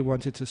 He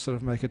wanted to sort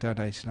of make a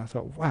donation. I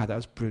thought, wow, that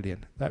was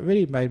brilliant. That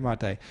really made my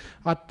day.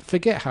 I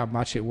forget how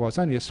much it was,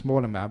 only a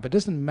small amount, but it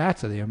doesn't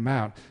matter the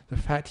amount. The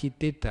fact he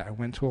did that and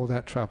went to all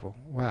that trouble.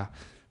 Wow.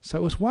 So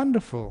it was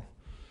wonderful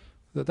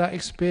that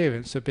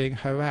experience of being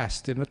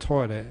harassed in the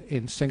toilet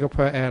in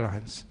Singapore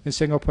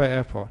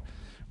Airport,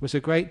 was a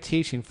great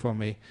teaching for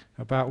me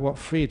about what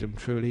freedom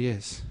truly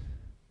is.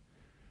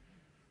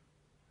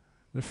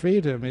 The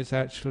freedom is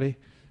actually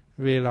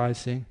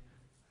realizing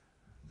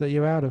that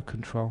you're out of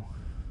control,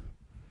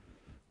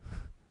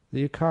 that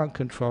you can't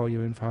control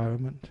your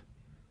environment.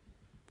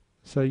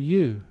 So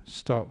you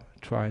stop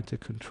trying to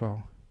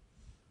control.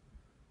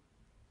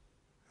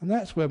 And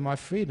that's where my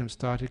freedom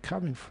started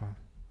coming from.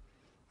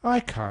 I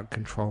can't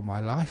control my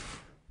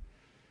life.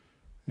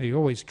 You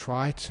always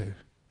try to.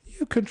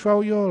 You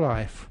control your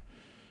life.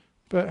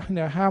 But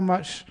how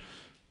much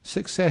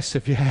success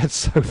have you had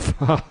so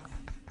far?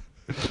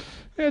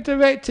 You're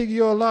directing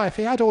your life.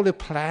 You had all the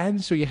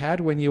plans you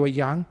had when you were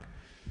young.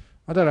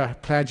 I don't know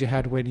what plans you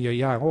had when you were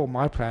young. All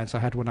my plans I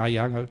had when I was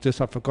young,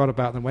 I forgot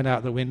about them, went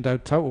out the window,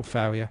 total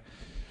failure.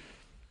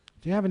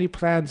 Do you have any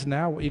plans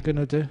now, what you're going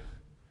to do?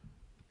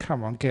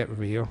 Come on, get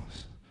real.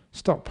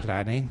 Stop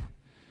planning.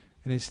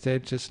 And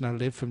instead just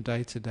live from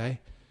day to day.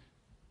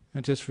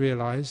 And just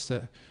realize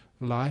that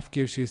life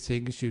gives you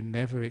things you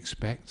never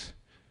expect.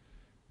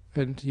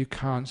 And you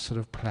can't sort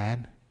of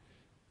plan,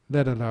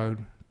 let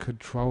alone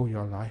control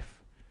your life.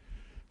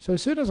 So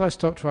as soon as I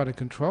stopped trying to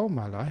control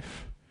my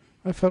life,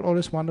 I felt all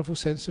this wonderful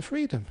sense of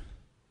freedom.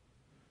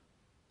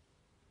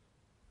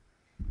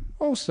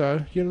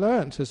 Also, you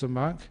learnt as a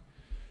monk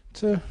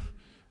to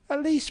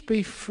at least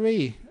be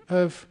free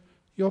of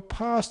your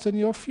past and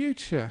your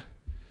future.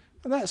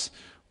 And that's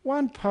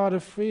one part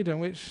of freedom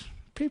which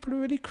people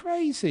are really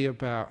crazy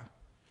about.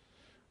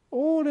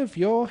 All of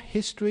your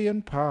history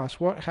and past,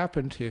 what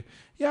happened to you.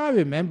 Yeah, I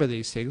remember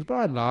these things, but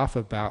I laugh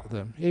about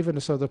them. Even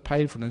the sort of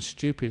painful and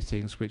stupid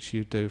things which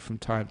you do from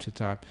time to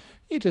time.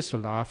 You just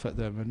laugh at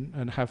them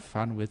and have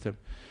fun with them.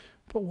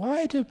 But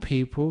why do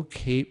people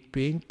keep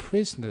being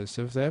prisoners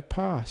of their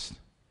past?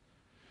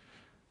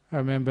 I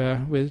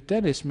remember with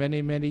Dennis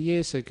many, many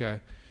years ago,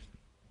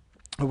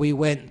 we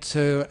went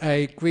to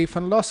a grief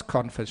and loss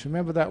conference.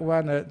 Remember that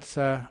one at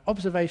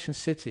Observation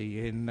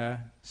City in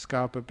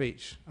Scarborough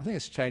Beach? I think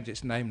it's changed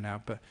its name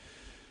now, but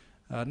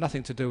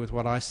nothing to do with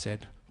what I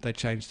said. They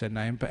changed their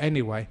name. But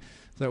anyway,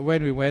 that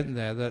when we went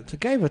there, that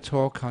gave a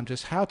talk on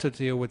just how to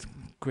deal with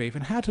grief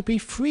and how to be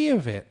free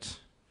of it.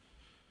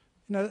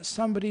 That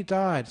somebody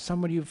died,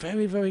 someone you're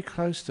very, very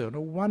close to, and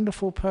a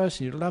wonderful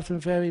person, you love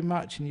them very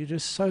much, and you're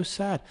just so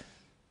sad.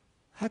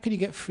 How can you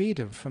get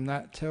freedom from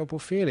that terrible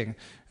feeling?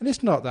 And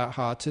it's not that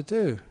hard to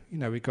do.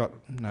 We got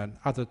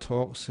other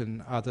talks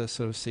and other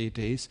sort of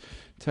CDs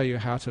tell you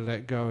how to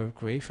let go of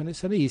grief, and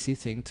it's an easy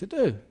thing to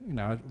do.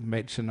 I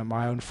mentioned that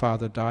my own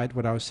father died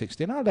when I was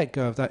 16. I let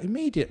go of that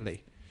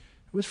immediately.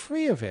 I was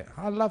free of it.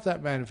 I love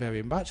that man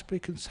very much, but he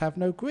can have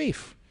no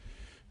grief.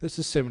 This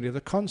is similarly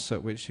the concert,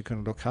 which you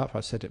can look up.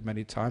 I've said it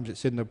many times.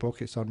 It's in the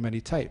book. It's on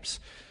many tapes.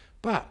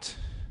 But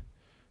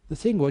the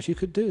thing was, you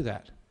could do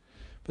that.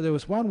 But there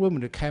was one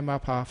woman who came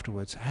up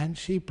afterwards, and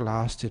she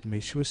blasted me.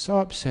 She was so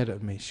upset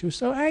at me. She was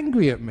so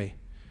angry at me.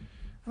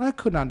 And I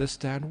couldn't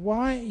understand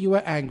why you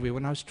were angry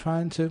when I was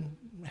trying to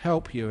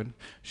help you and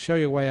show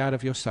you a way out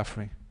of your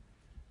suffering.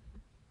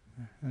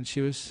 And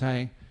she was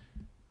saying,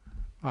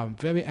 I'm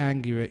very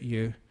angry at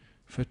you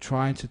for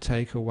trying to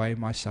take away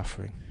my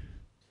suffering,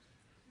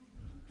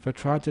 for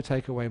trying to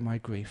take away my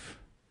grief.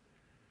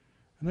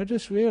 And I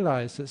just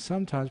realized that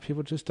sometimes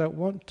people just don't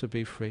want to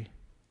be free.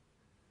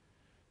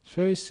 It's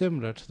very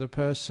similar to the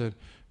person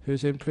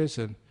who's in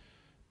prison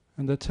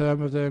and the term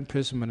of their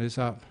imprisonment is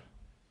up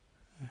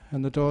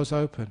and the door's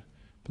open,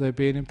 but they've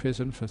been in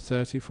prison for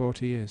 30,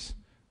 40 years.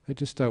 They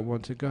just don't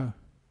want to go.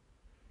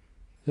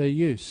 They're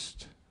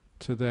used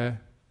to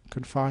their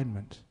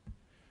confinement.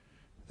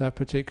 That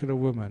particular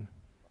woman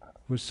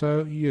was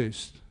so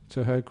used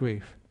to her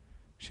grief,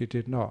 she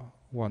did not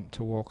want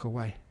to walk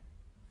away.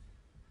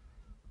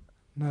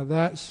 Now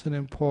that's an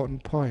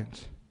important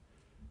point.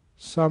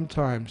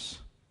 Sometimes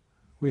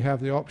we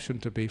have the option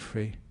to be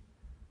free,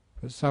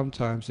 but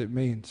sometimes it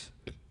means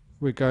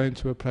we're going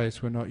to a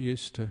place we're not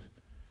used to.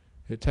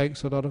 It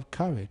takes a lot of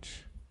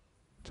courage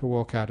to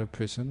walk out of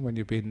prison when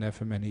you've been there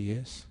for many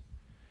years.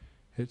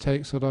 It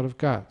takes a lot of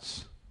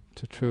guts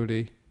to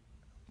truly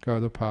go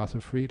the path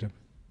of freedom.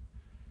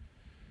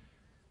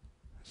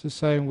 It's the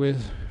same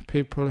with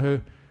people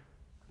who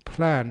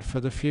plan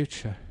for the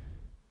future.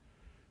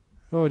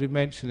 already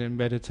mentioned in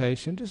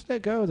meditation, just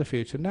let go of the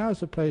future. Now is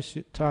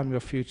the time your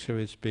future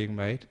is being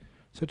made.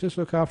 So just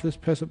look after this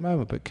present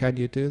moment. But can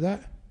you do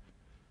that?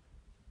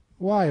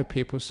 Why are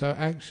people so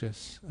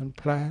anxious and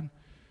plan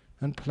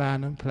and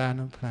plan and plan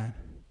and plan?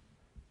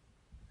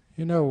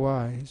 You know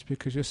why? It's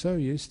because you're so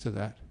used to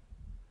that.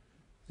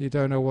 You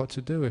don't know what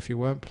to do if you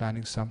weren't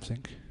planning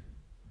something.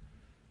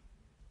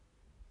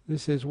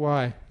 This is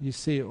why you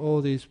see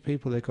all these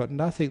people, they've got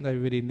nothing they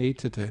really need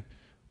to do.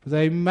 But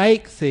they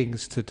make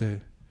things to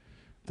do.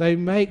 They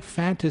make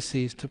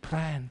fantasies to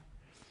plan.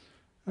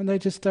 And they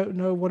just don't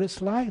know what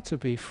it's like to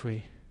be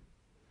free.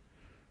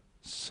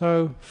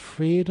 So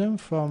freedom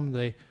from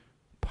the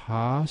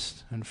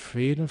past and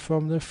freedom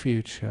from the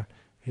future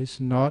is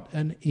not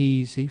an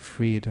easy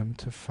freedom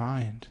to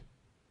find.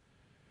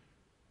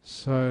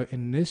 So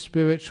in this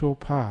spiritual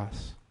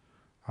path,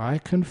 I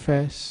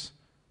confess,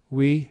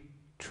 we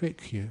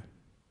trick you.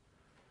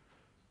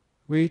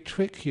 We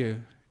trick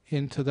you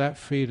into that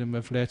freedom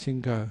of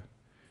letting go,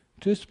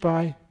 just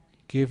by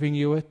giving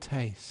you a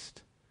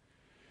taste.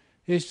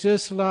 It's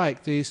just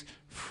like these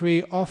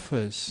free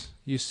offers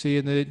you see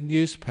in the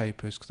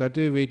newspapers, because I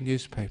do read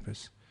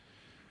newspapers.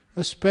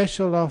 A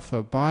special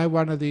offer, buy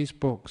one of these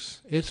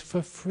books. It's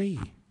for free.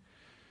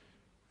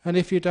 And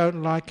if you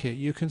don't like it,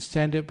 you can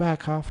send it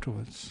back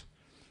afterwards.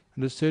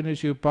 And as soon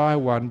as you buy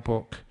one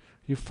book,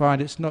 you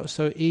find it's not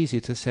so easy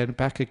to send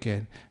back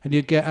again. And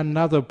you get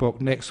another book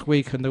next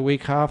week and the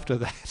week after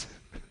that.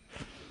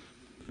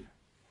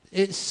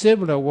 It's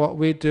similar what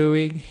we're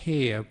doing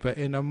here, but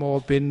in a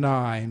more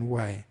benign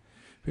way.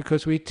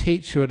 Because we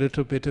teach you a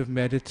little bit of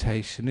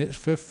meditation. It's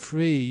for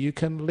free. You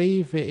can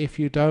leave it if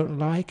you don't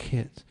like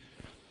it.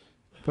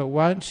 But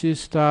once you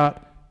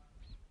start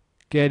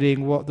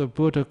getting what the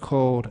Buddha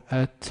called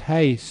a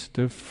taste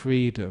of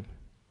freedom,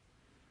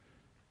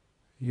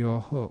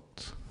 you're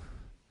hooked.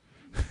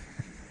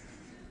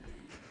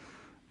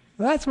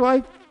 That's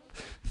why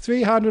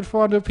 300,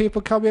 400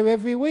 people come here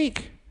every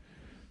week.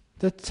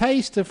 The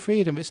taste of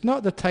freedom. It's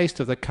not the taste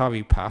of the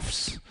curry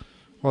puffs,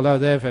 although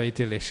they're very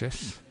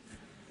delicious.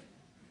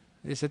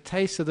 It's a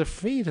taste of the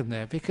freedom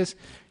there, because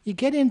you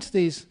get into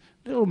these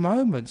little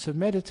moments of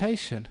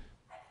meditation,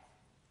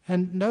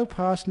 and no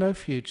past, no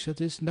future,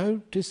 there's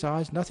no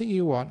desires, nothing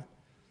you want,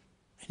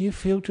 and you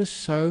feel just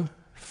so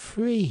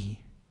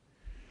free.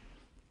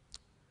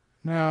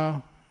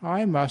 Now,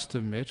 I must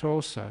admit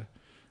also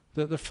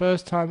that the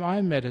first time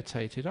I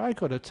meditated, I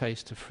got a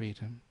taste of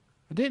freedom.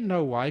 I didn't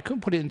know why, I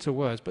couldn't put it into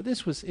words, but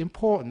this was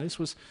important, this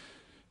was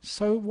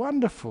so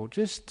wonderful,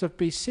 just to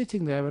be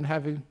sitting there and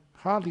having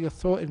hardly a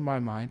thought in my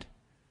mind,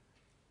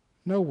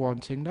 no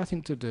wanting,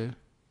 nothing to do,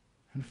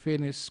 and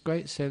feeling this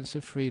great sense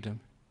of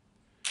freedom.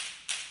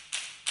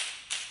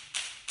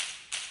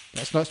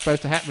 That's not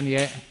supposed to happen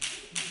yet.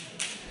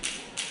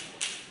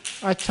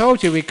 I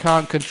told you we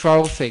can't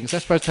control things.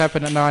 That's supposed to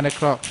happen at 9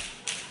 o'clock.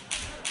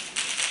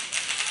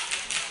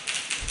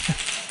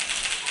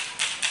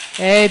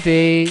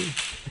 Eddie.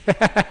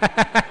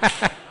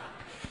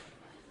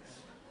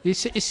 You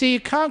see, you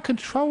can't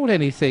control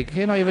anything,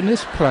 not even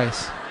this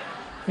place.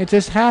 It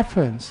just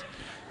happens.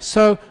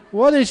 So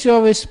what is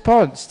your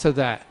response to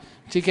that?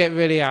 Do you get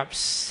really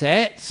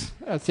upset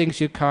at things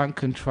you can't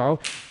control?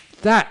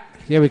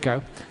 Here we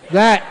go.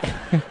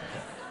 That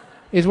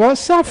is what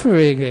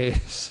suffering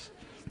is.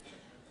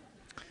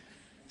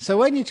 So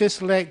when you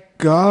just let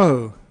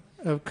go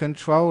of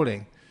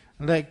controlling,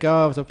 let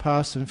go of the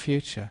past and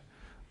future,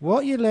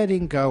 what you're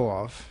letting go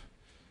of,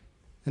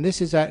 and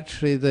this is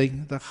actually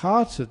the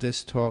heart of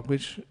this talk,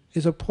 which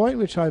is a point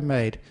which I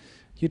made,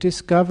 you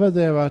discover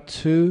there are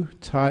two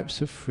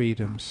types of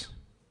freedoms.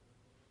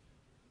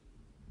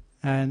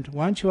 And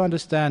once you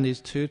understand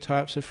these two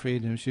types of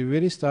freedoms, you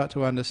really start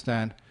to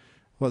understand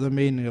what the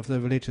meaning of the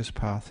religious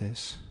path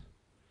is,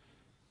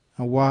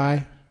 and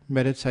why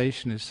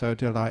meditation is so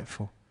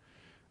delightful,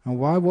 and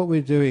why what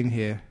we're doing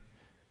here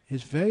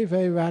is very,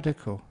 very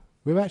radical.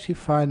 We're actually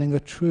finding a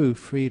true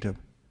freedom.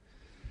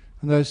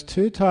 And those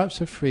two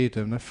types of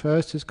freedom, the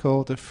first is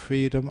called the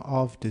freedom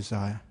of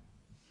desire.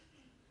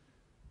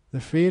 The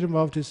freedom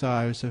of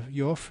desire is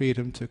your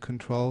freedom to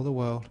control the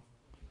world,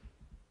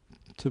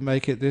 to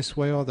make it this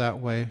way or that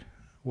way,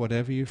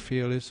 whatever you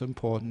feel is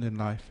important in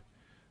life.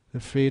 The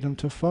freedom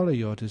to follow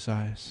your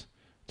desires,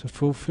 to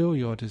fulfill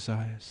your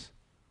desires.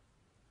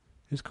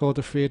 It's called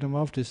the freedom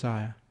of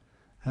desire.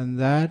 And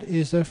that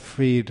is a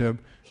freedom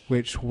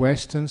which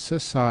Western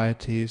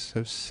societies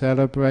have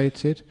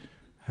celebrated,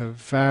 have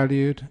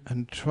valued,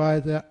 and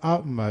tried their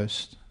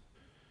utmost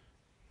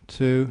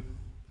to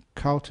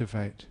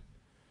cultivate.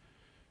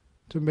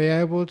 To be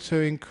able to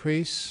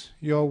increase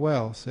your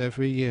wealth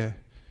every year,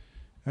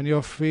 and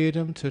your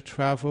freedom to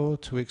travel,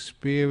 to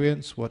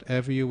experience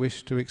whatever you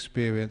wish to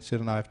experience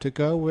in life, to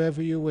go wherever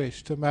you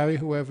wish, to marry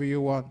whoever you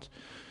want,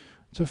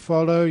 to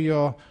follow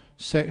your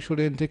sexual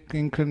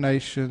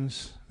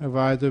inclinations of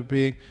either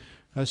being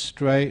a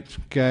straight,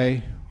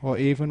 gay, or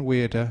even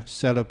weirder,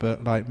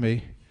 celibate like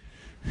me.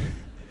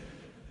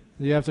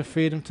 You have the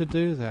freedom to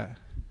do that.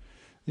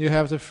 You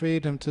have the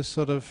freedom to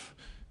sort of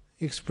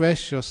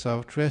express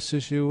yourself, dress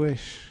as you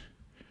wish.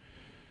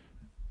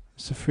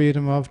 It's the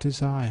freedom of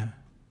desire.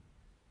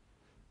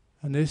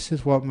 And this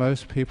is what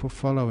most people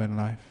follow in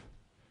life.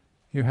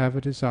 You have a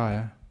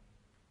desire,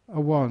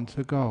 a want,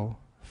 a goal.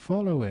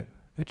 Follow it,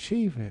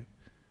 achieve it.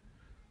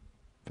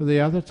 But the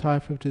other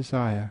type of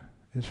desire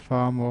is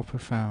far more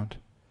profound.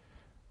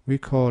 We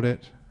call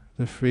it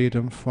the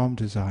freedom from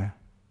desire.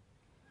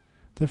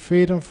 The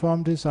freedom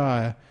from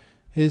desire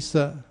is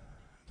that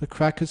the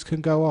crackers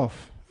can go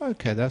off.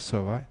 Okay, that's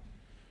all right.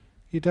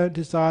 You don't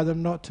desire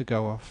them not to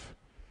go off.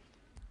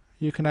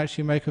 You can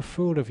actually make a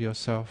fool of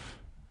yourself.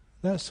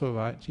 That's all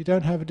right. You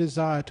don't have a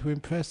desire to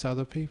impress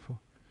other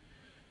people.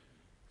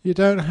 You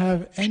don't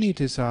have any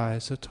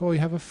desires at all. You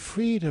have a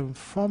freedom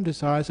from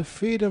desires, a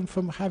freedom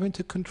from having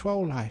to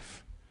control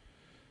life.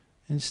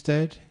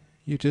 Instead,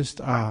 you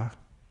just are.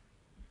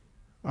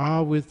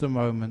 Are with the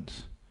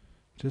moment.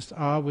 Just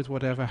are with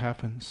whatever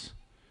happens.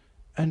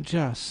 And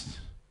just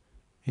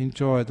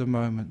enjoy the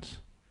moment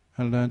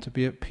and learn to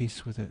be at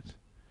peace with it.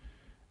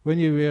 When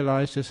you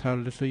realize just how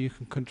little you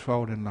can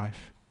control in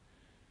life,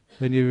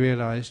 then you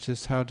realize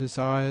just how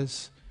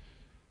desires,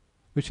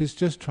 which is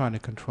just trying to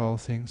control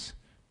things,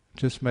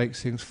 just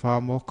makes things far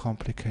more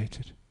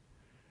complicated.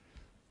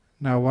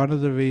 Now, one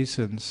of the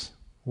reasons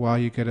why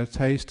you get a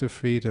taste of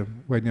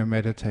freedom when you're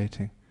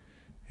meditating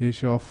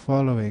is you're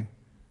following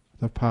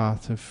the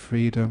path of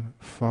freedom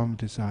from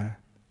desire.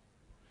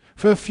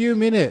 For a few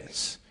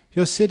minutes,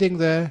 you're sitting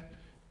there,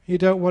 you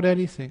don't want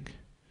anything.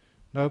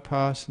 No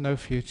past, no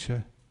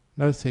future,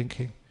 no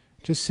thinking.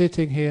 Just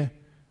sitting here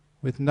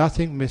with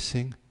nothing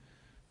missing,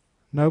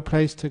 no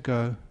place to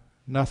go,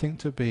 nothing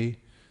to be,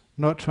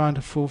 not trying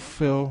to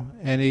fulfill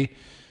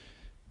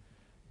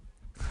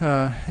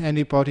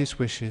anybody's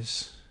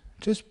wishes.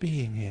 Just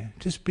being here,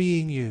 just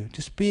being you,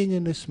 just being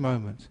in this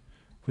moment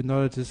with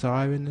not a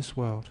desire in this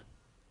world.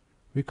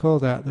 We call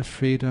that the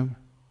freedom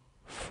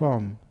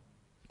from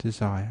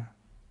desire.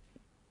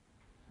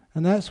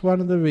 And that's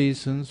one of the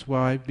reasons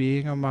why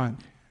being a monk,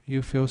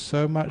 you feel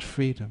so much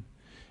freedom.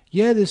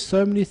 Yeah, there's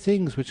so many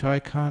things which I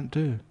can't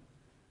do,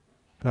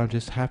 but I'm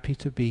just happy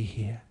to be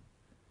here.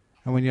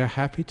 And when you're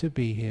happy to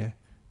be here,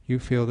 you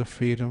feel the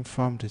freedom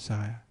from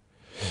desire.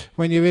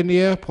 When you're in the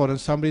airport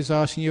and somebody's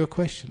asking you a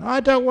question,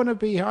 I don't want to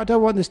be here, I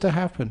don't want this to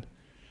happen,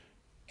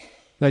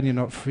 then you're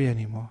not free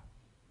anymore.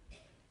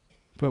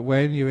 But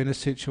when you're in a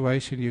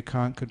situation you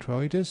can't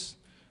control, this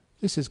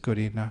is good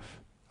enough.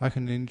 I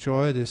can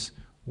enjoy this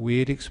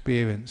weird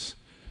experience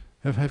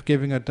of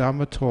giving a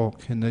Dhamma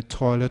talk in the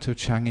toilet of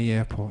Changi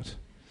Airport.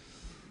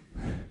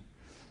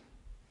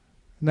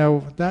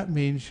 Now that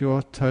means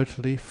you're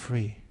totally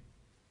free.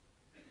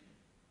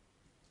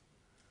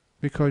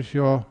 Because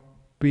you're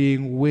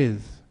being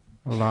with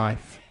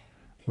life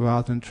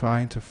rather than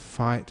trying to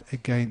fight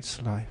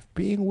against life.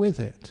 Being with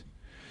it.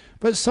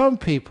 But some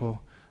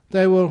people,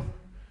 they will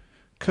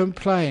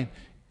complain.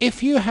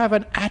 If you have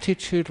an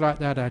attitude like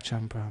that,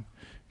 Ajahn Brahm,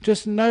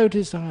 just no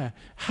desire,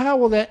 how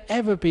will there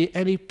ever be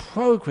any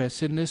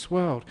progress in this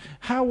world?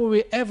 How will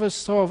we ever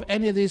solve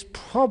any of these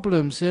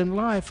problems in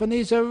life? And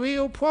these are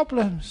real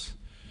problems.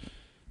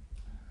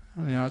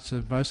 And the answer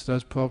is most of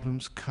those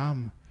problems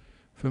come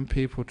from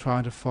people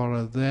trying to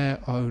follow their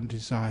own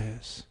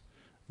desires,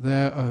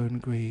 their own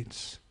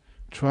greeds,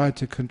 trying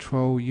to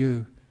control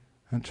you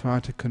and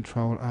trying to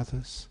control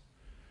others.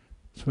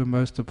 That's where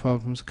most of the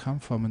problems come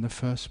from in the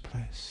first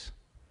place.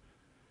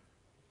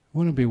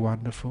 Wouldn't it be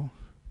wonderful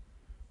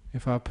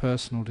if our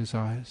personal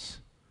desires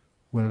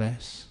were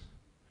less,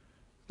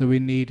 that we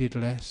needed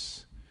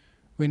less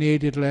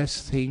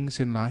things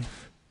in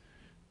life,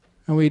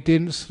 and we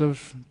didn't sort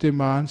of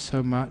demand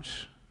so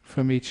much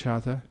from each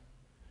other.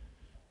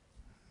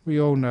 We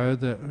all know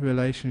that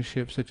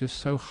relationships are just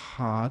so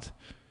hard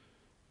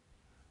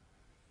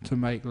to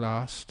make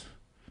last.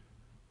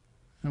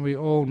 And we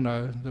all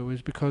know that it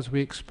was because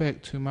we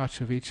expect too much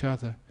of each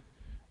other.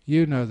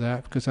 You know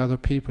that because other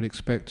people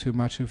expect too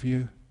much of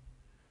you.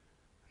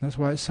 That's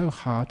why it's so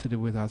hard to deal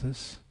with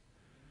others.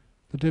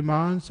 The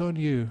demands on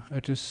you are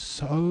just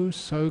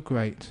so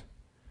great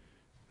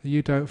that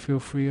you don't feel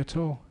free at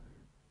all.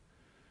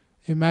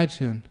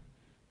 Imagine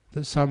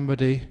that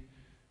somebody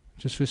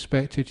just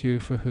respected you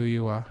for who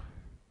you are.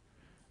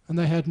 And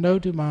they had no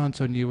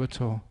demands on you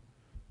at all.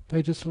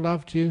 They just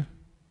loved you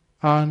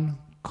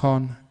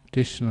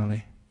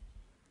unconditionally.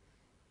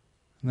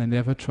 And they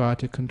never tried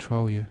to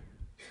control you.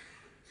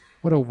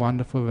 What a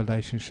wonderful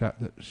relationship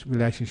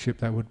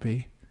that would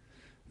be.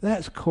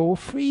 That's called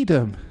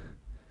freedom.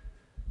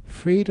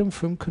 Freedom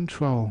from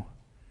control.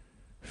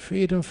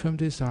 Freedom from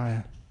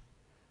desire.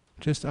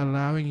 Just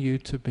allowing you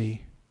to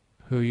be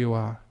who you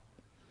are.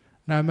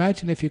 Now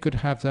imagine if you could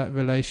have that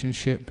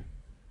relationship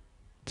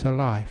to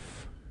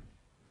life.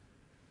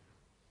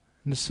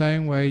 In the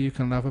same way you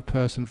can love a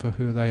person for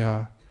who they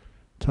are,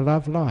 to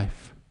love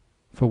life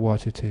for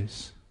what it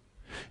is.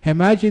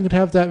 Imagine you could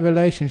have that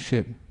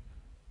relationship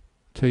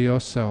to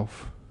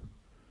yourself,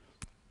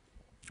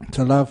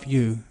 to love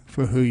you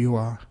for who you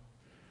are,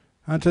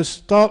 and to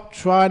stop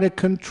trying to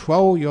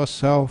control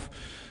yourself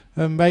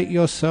and make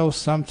yourself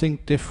something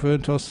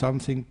different or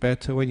something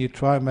better. When you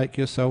try and make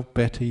yourself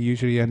better, you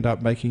usually end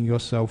up making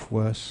yourself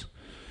worse.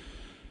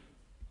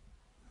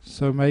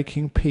 So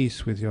making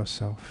peace with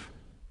yourself,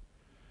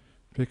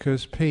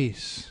 because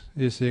peace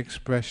is the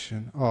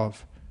expression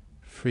of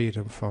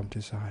freedom from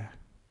desire.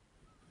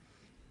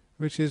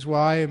 Which is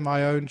why in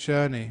my own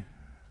journey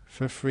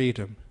for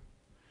freedom,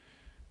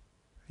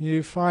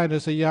 you find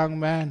as a young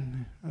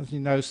man, as you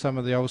know some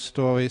of the old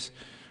stories,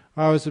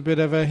 I was a bit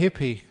of a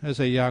hippie as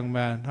a young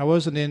man. I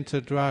wasn't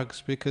into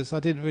drugs because I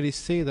didn't really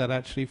see that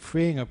actually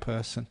freeing a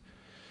person.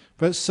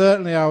 But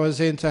certainly I was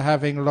into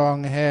having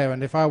long hair,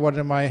 and if I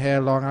wanted my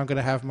hair long, I'm going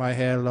to have my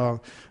hair long.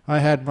 I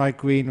had my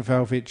green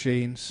velvet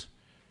trousers.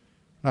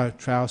 I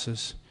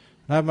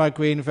had my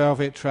green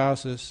velvet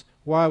trousers.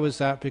 Why was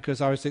that? Because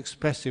I was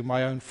expressing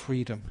my own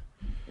freedom.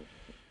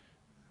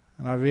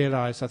 And I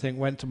realized,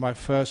 went to my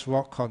first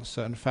rock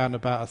concert and found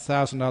about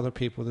 1,000 other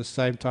people the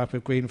same type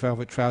of green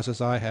velvet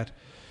trousers I had.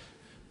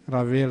 And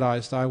I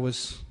realized I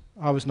was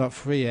not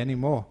free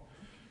anymore.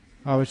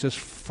 I was just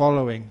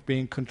following,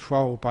 being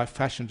controlled by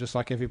fashion just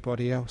like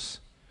everybody else.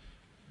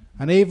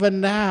 And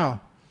even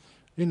now,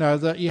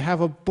 that you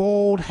have a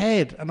bald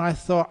head, and I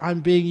thought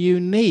I'm being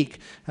unique.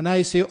 And now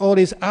you see all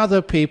these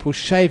other people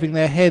shaving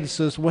their heads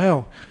as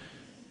well.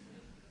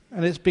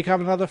 And it's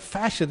become another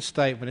fashion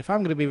statement. If I'm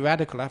going to be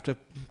radical, I have to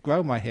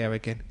grow my hair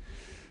again.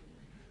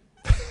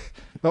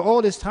 But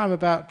all this time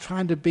about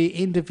trying to be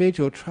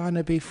individual, trying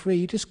to be free,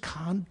 you just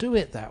can't do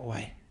it that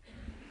way.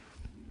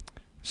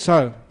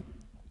 So,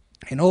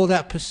 in all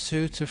that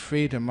pursuit of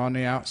freedom on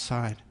the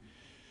outside,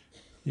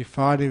 you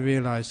finally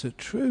realize that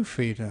true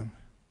freedom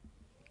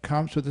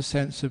comes with a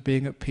sense of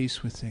being at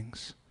peace with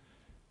things,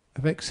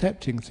 of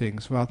accepting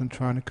things rather than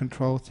trying to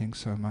control things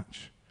so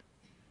much.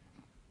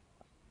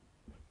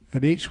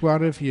 And each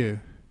one of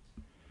you,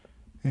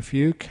 if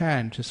you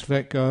can, just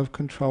let go of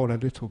control a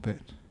little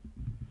bit.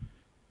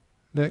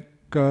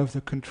 Let go of the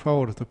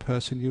control of the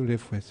person you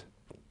live with.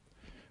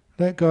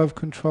 Let go of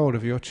control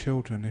of your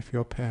children if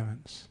you're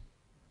parents.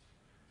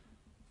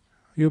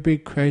 You'll be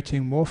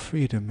creating more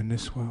freedom in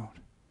this world.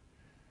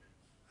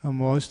 And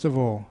most of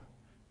all,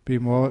 be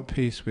more at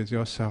peace with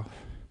yourself.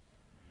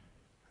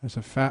 As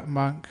a fat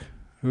monk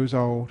who's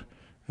old,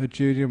 a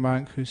junior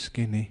monk who's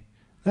skinny,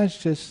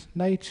 that's just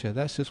nature,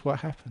 that's just what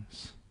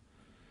happens.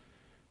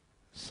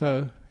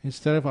 So,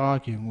 instead of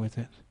arguing with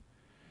it,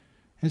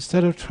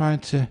 instead of trying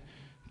to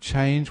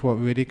change what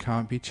really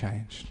can't be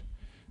changed,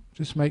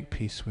 just make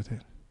peace with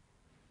it.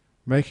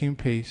 Making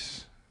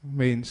peace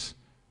means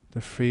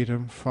the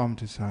freedom from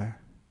desire.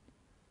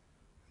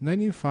 And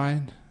then you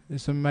find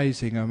this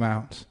amazing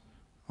amount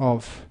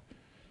of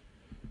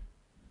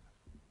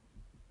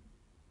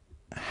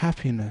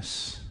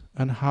happiness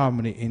and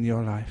harmony in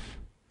your life.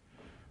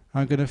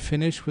 I'm going to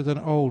finish with an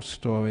old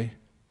story,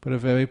 but a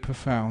very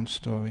profound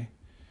story.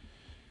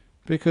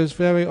 Because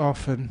very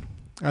often,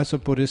 as a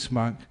Buddhist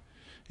monk,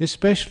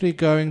 especially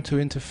going to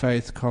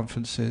interfaith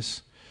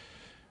conferences,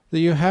 that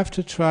you have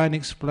to try and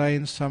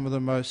explain some of the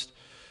most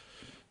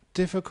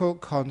difficult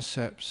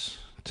concepts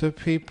to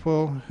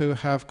people who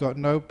have got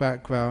no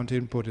background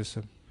in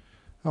Buddhism.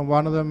 And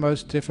one of the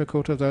most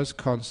difficult of those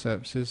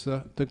concepts is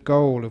the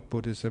goal of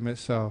Buddhism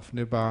itself,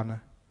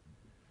 Nibbana.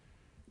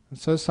 And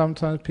so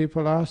sometimes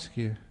people ask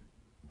you,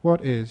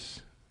 what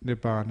is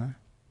Nibbana?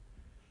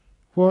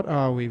 What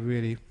are we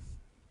really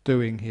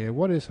doing here?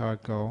 What is our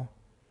goal?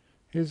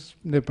 Is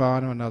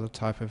Nibbana another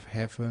type of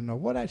heaven, or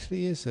what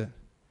actually is it?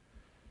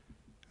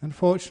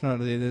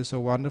 Unfortunately, there's a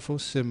wonderful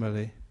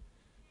simile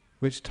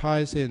which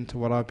ties into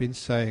what I've been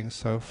saying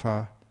so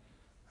far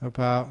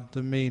about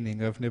the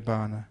meaning of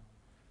Nibbana.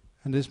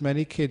 And there's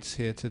many kids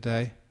here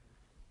today.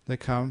 They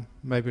come,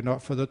 maybe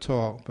not for the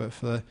talk, but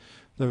for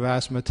the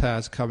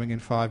razzmatazz coming in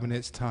 5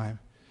 minutes' time.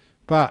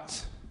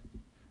 But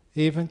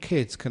even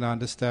kids can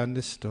understand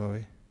this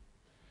story.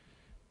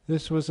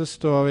 This was a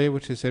story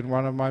which is in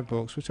one of my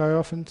books, which I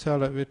often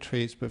tell at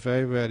retreats, but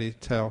very rarely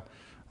tell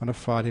on a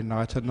Friday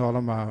night at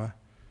Nolamara,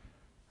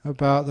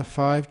 about the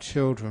 5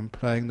 children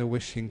playing the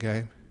wishing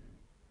game.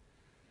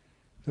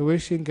 The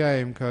wishing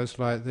game goes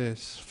like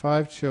this.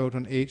 5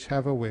 children each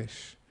have a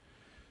wish,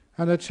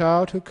 and the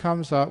child who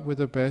comes up with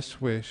the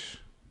best wish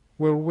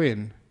will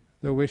win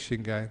the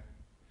wishing game.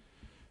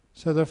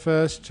 So the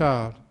first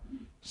child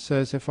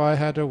says, if I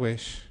had a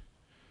wish,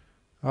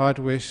 I'd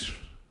wish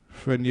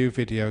for a new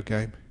video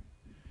game,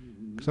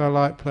 because I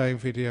like playing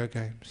video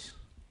games.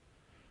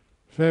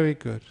 Very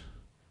good.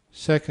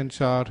 Second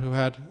child, who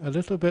had a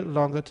little bit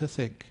longer to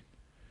think,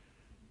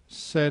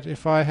 said,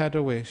 if I had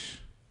a wish,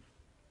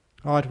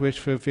 I'd wish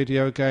for a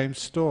video game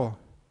store.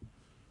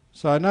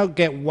 So I don't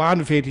get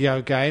one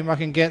video game, I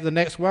can get the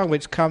next one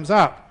which comes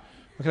up.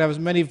 I can have as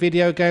many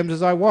video games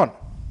as I want.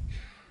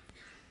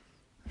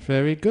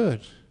 Very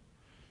good.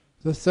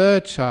 The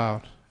third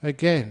child,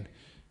 again,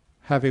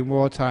 having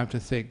more time to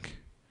think,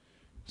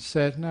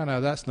 said,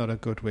 no, that's not a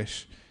good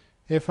wish.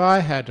 If I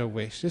had a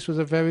wish, this was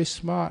a very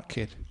smart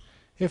kid,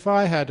 if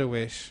I had a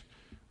wish,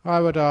 I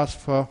would ask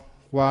for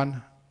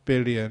 $1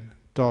 billion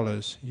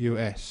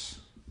US.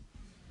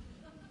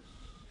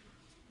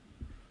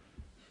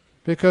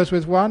 Because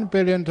with $1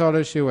 billion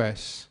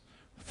US,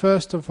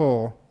 first of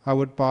all, I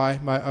would buy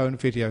my own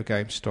video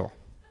game store.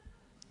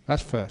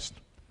 That's first.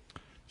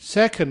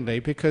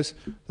 Secondly, because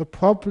the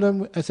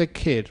problem as a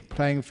kid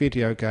playing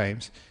video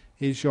games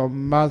is your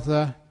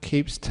mother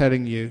keeps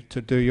telling you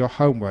to do your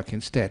homework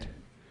instead.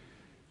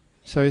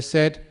 So he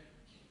said,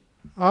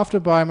 after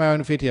buying my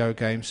own video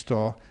game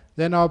store,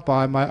 then I'll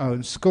buy my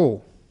own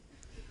school.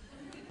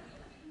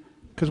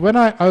 Because when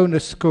I own a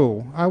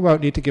school, I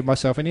won't need to give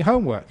myself any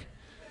homework.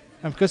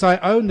 And because I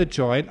own the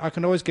joint, I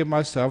can always give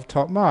myself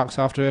top marks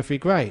after every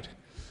grade.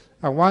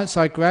 And once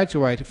I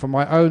graduated from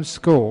my own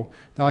school,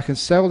 then I can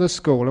sell the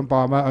school and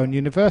buy my own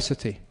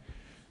university.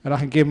 And I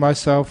can give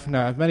myself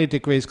as many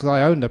degrees because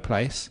I own the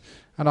place,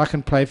 and I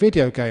can play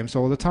video games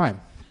all the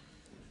time.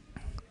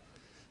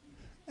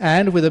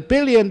 And with $1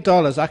 billion,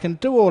 I can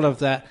do all of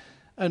that.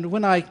 And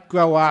when I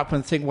grow up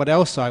and think what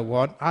else I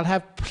want, I'll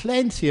have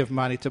plenty of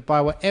money to buy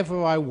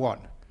whatever I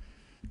want.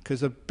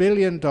 Because $1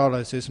 billion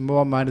is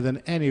more money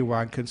than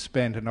anyone can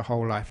spend in a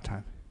whole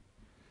lifetime.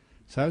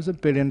 So that was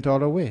 $1 billion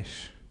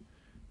wish.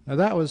 Now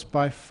that was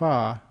by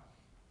far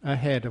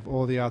ahead of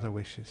all the other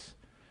wishes.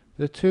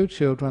 The 2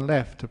 children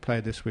left to play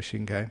this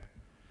wishing game.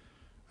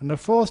 And the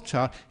 4th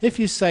child, if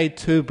you say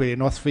 2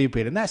 billion or 3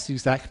 billion, that's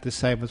exactly the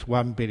same as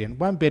 1 billion.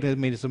 1 billion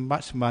means as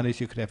much money as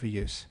you could ever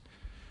use.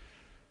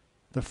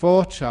 The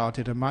 4th child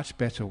did a much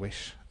better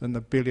wish than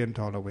the $1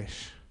 billion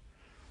wish.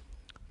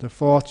 The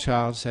 4th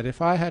child said,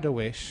 if I had a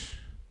wish,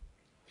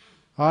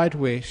 I'd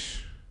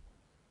wish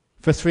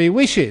for 3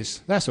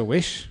 wishes. That's a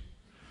wish.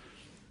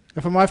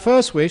 And for my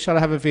first wish, I'll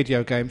have a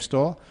video game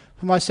store.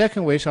 For my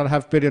second wish, I'll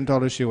have $1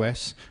 billion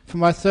US. For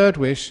my third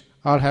wish,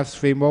 I'll have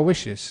 3 more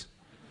wishes.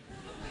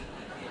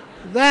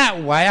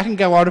 That way I can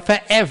go on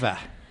forever.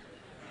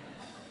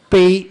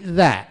 Beat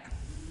that.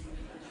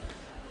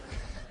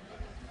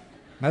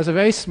 That's a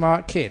very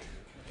smart kid.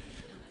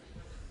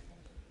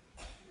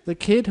 The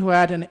kid who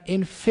had an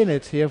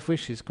infinity of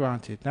wishes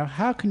granted. Now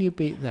how can you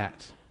beat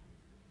that?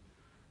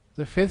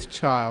 The 5th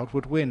child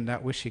would win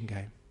that wishing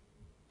game.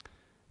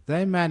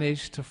 They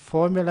managed to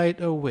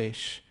formulate a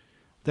wish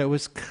that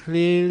was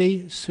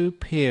clearly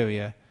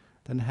superior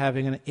than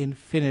having an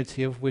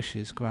infinity of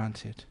wishes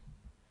granted.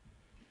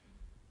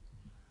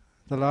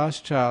 The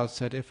last child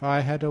said, if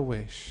I had a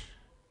wish,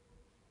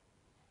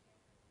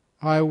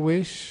 I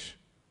wish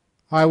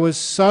I was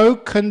so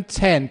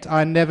content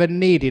I never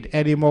needed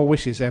any more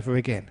wishes ever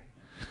again.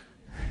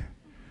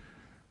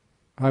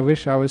 I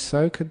wish I was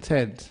so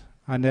content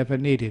I never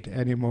needed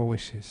any more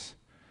wishes.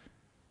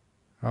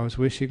 I was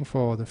wishing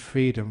for the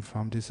freedom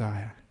from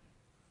desire.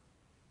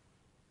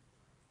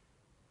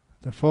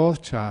 The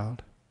 4th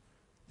child,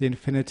 the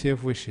infinity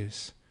of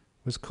wishes,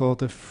 was called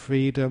the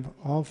freedom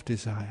of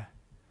desire.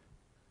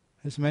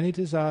 As many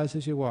desires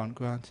as you want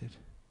granted.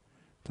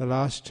 The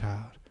last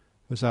child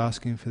was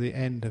asking for the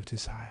end of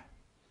desire.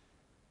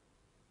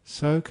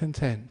 So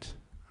content,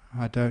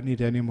 I don't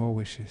need any more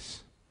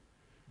wishes.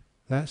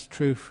 That's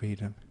true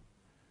freedom.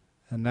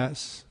 And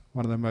that's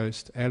one of the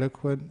most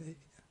eloquent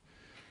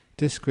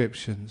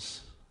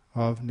descriptions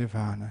of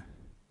nirvana.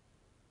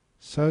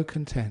 So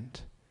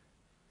content,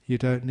 you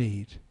don't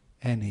need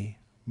any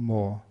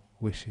more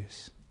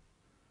wishes.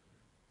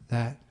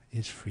 That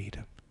is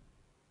freedom.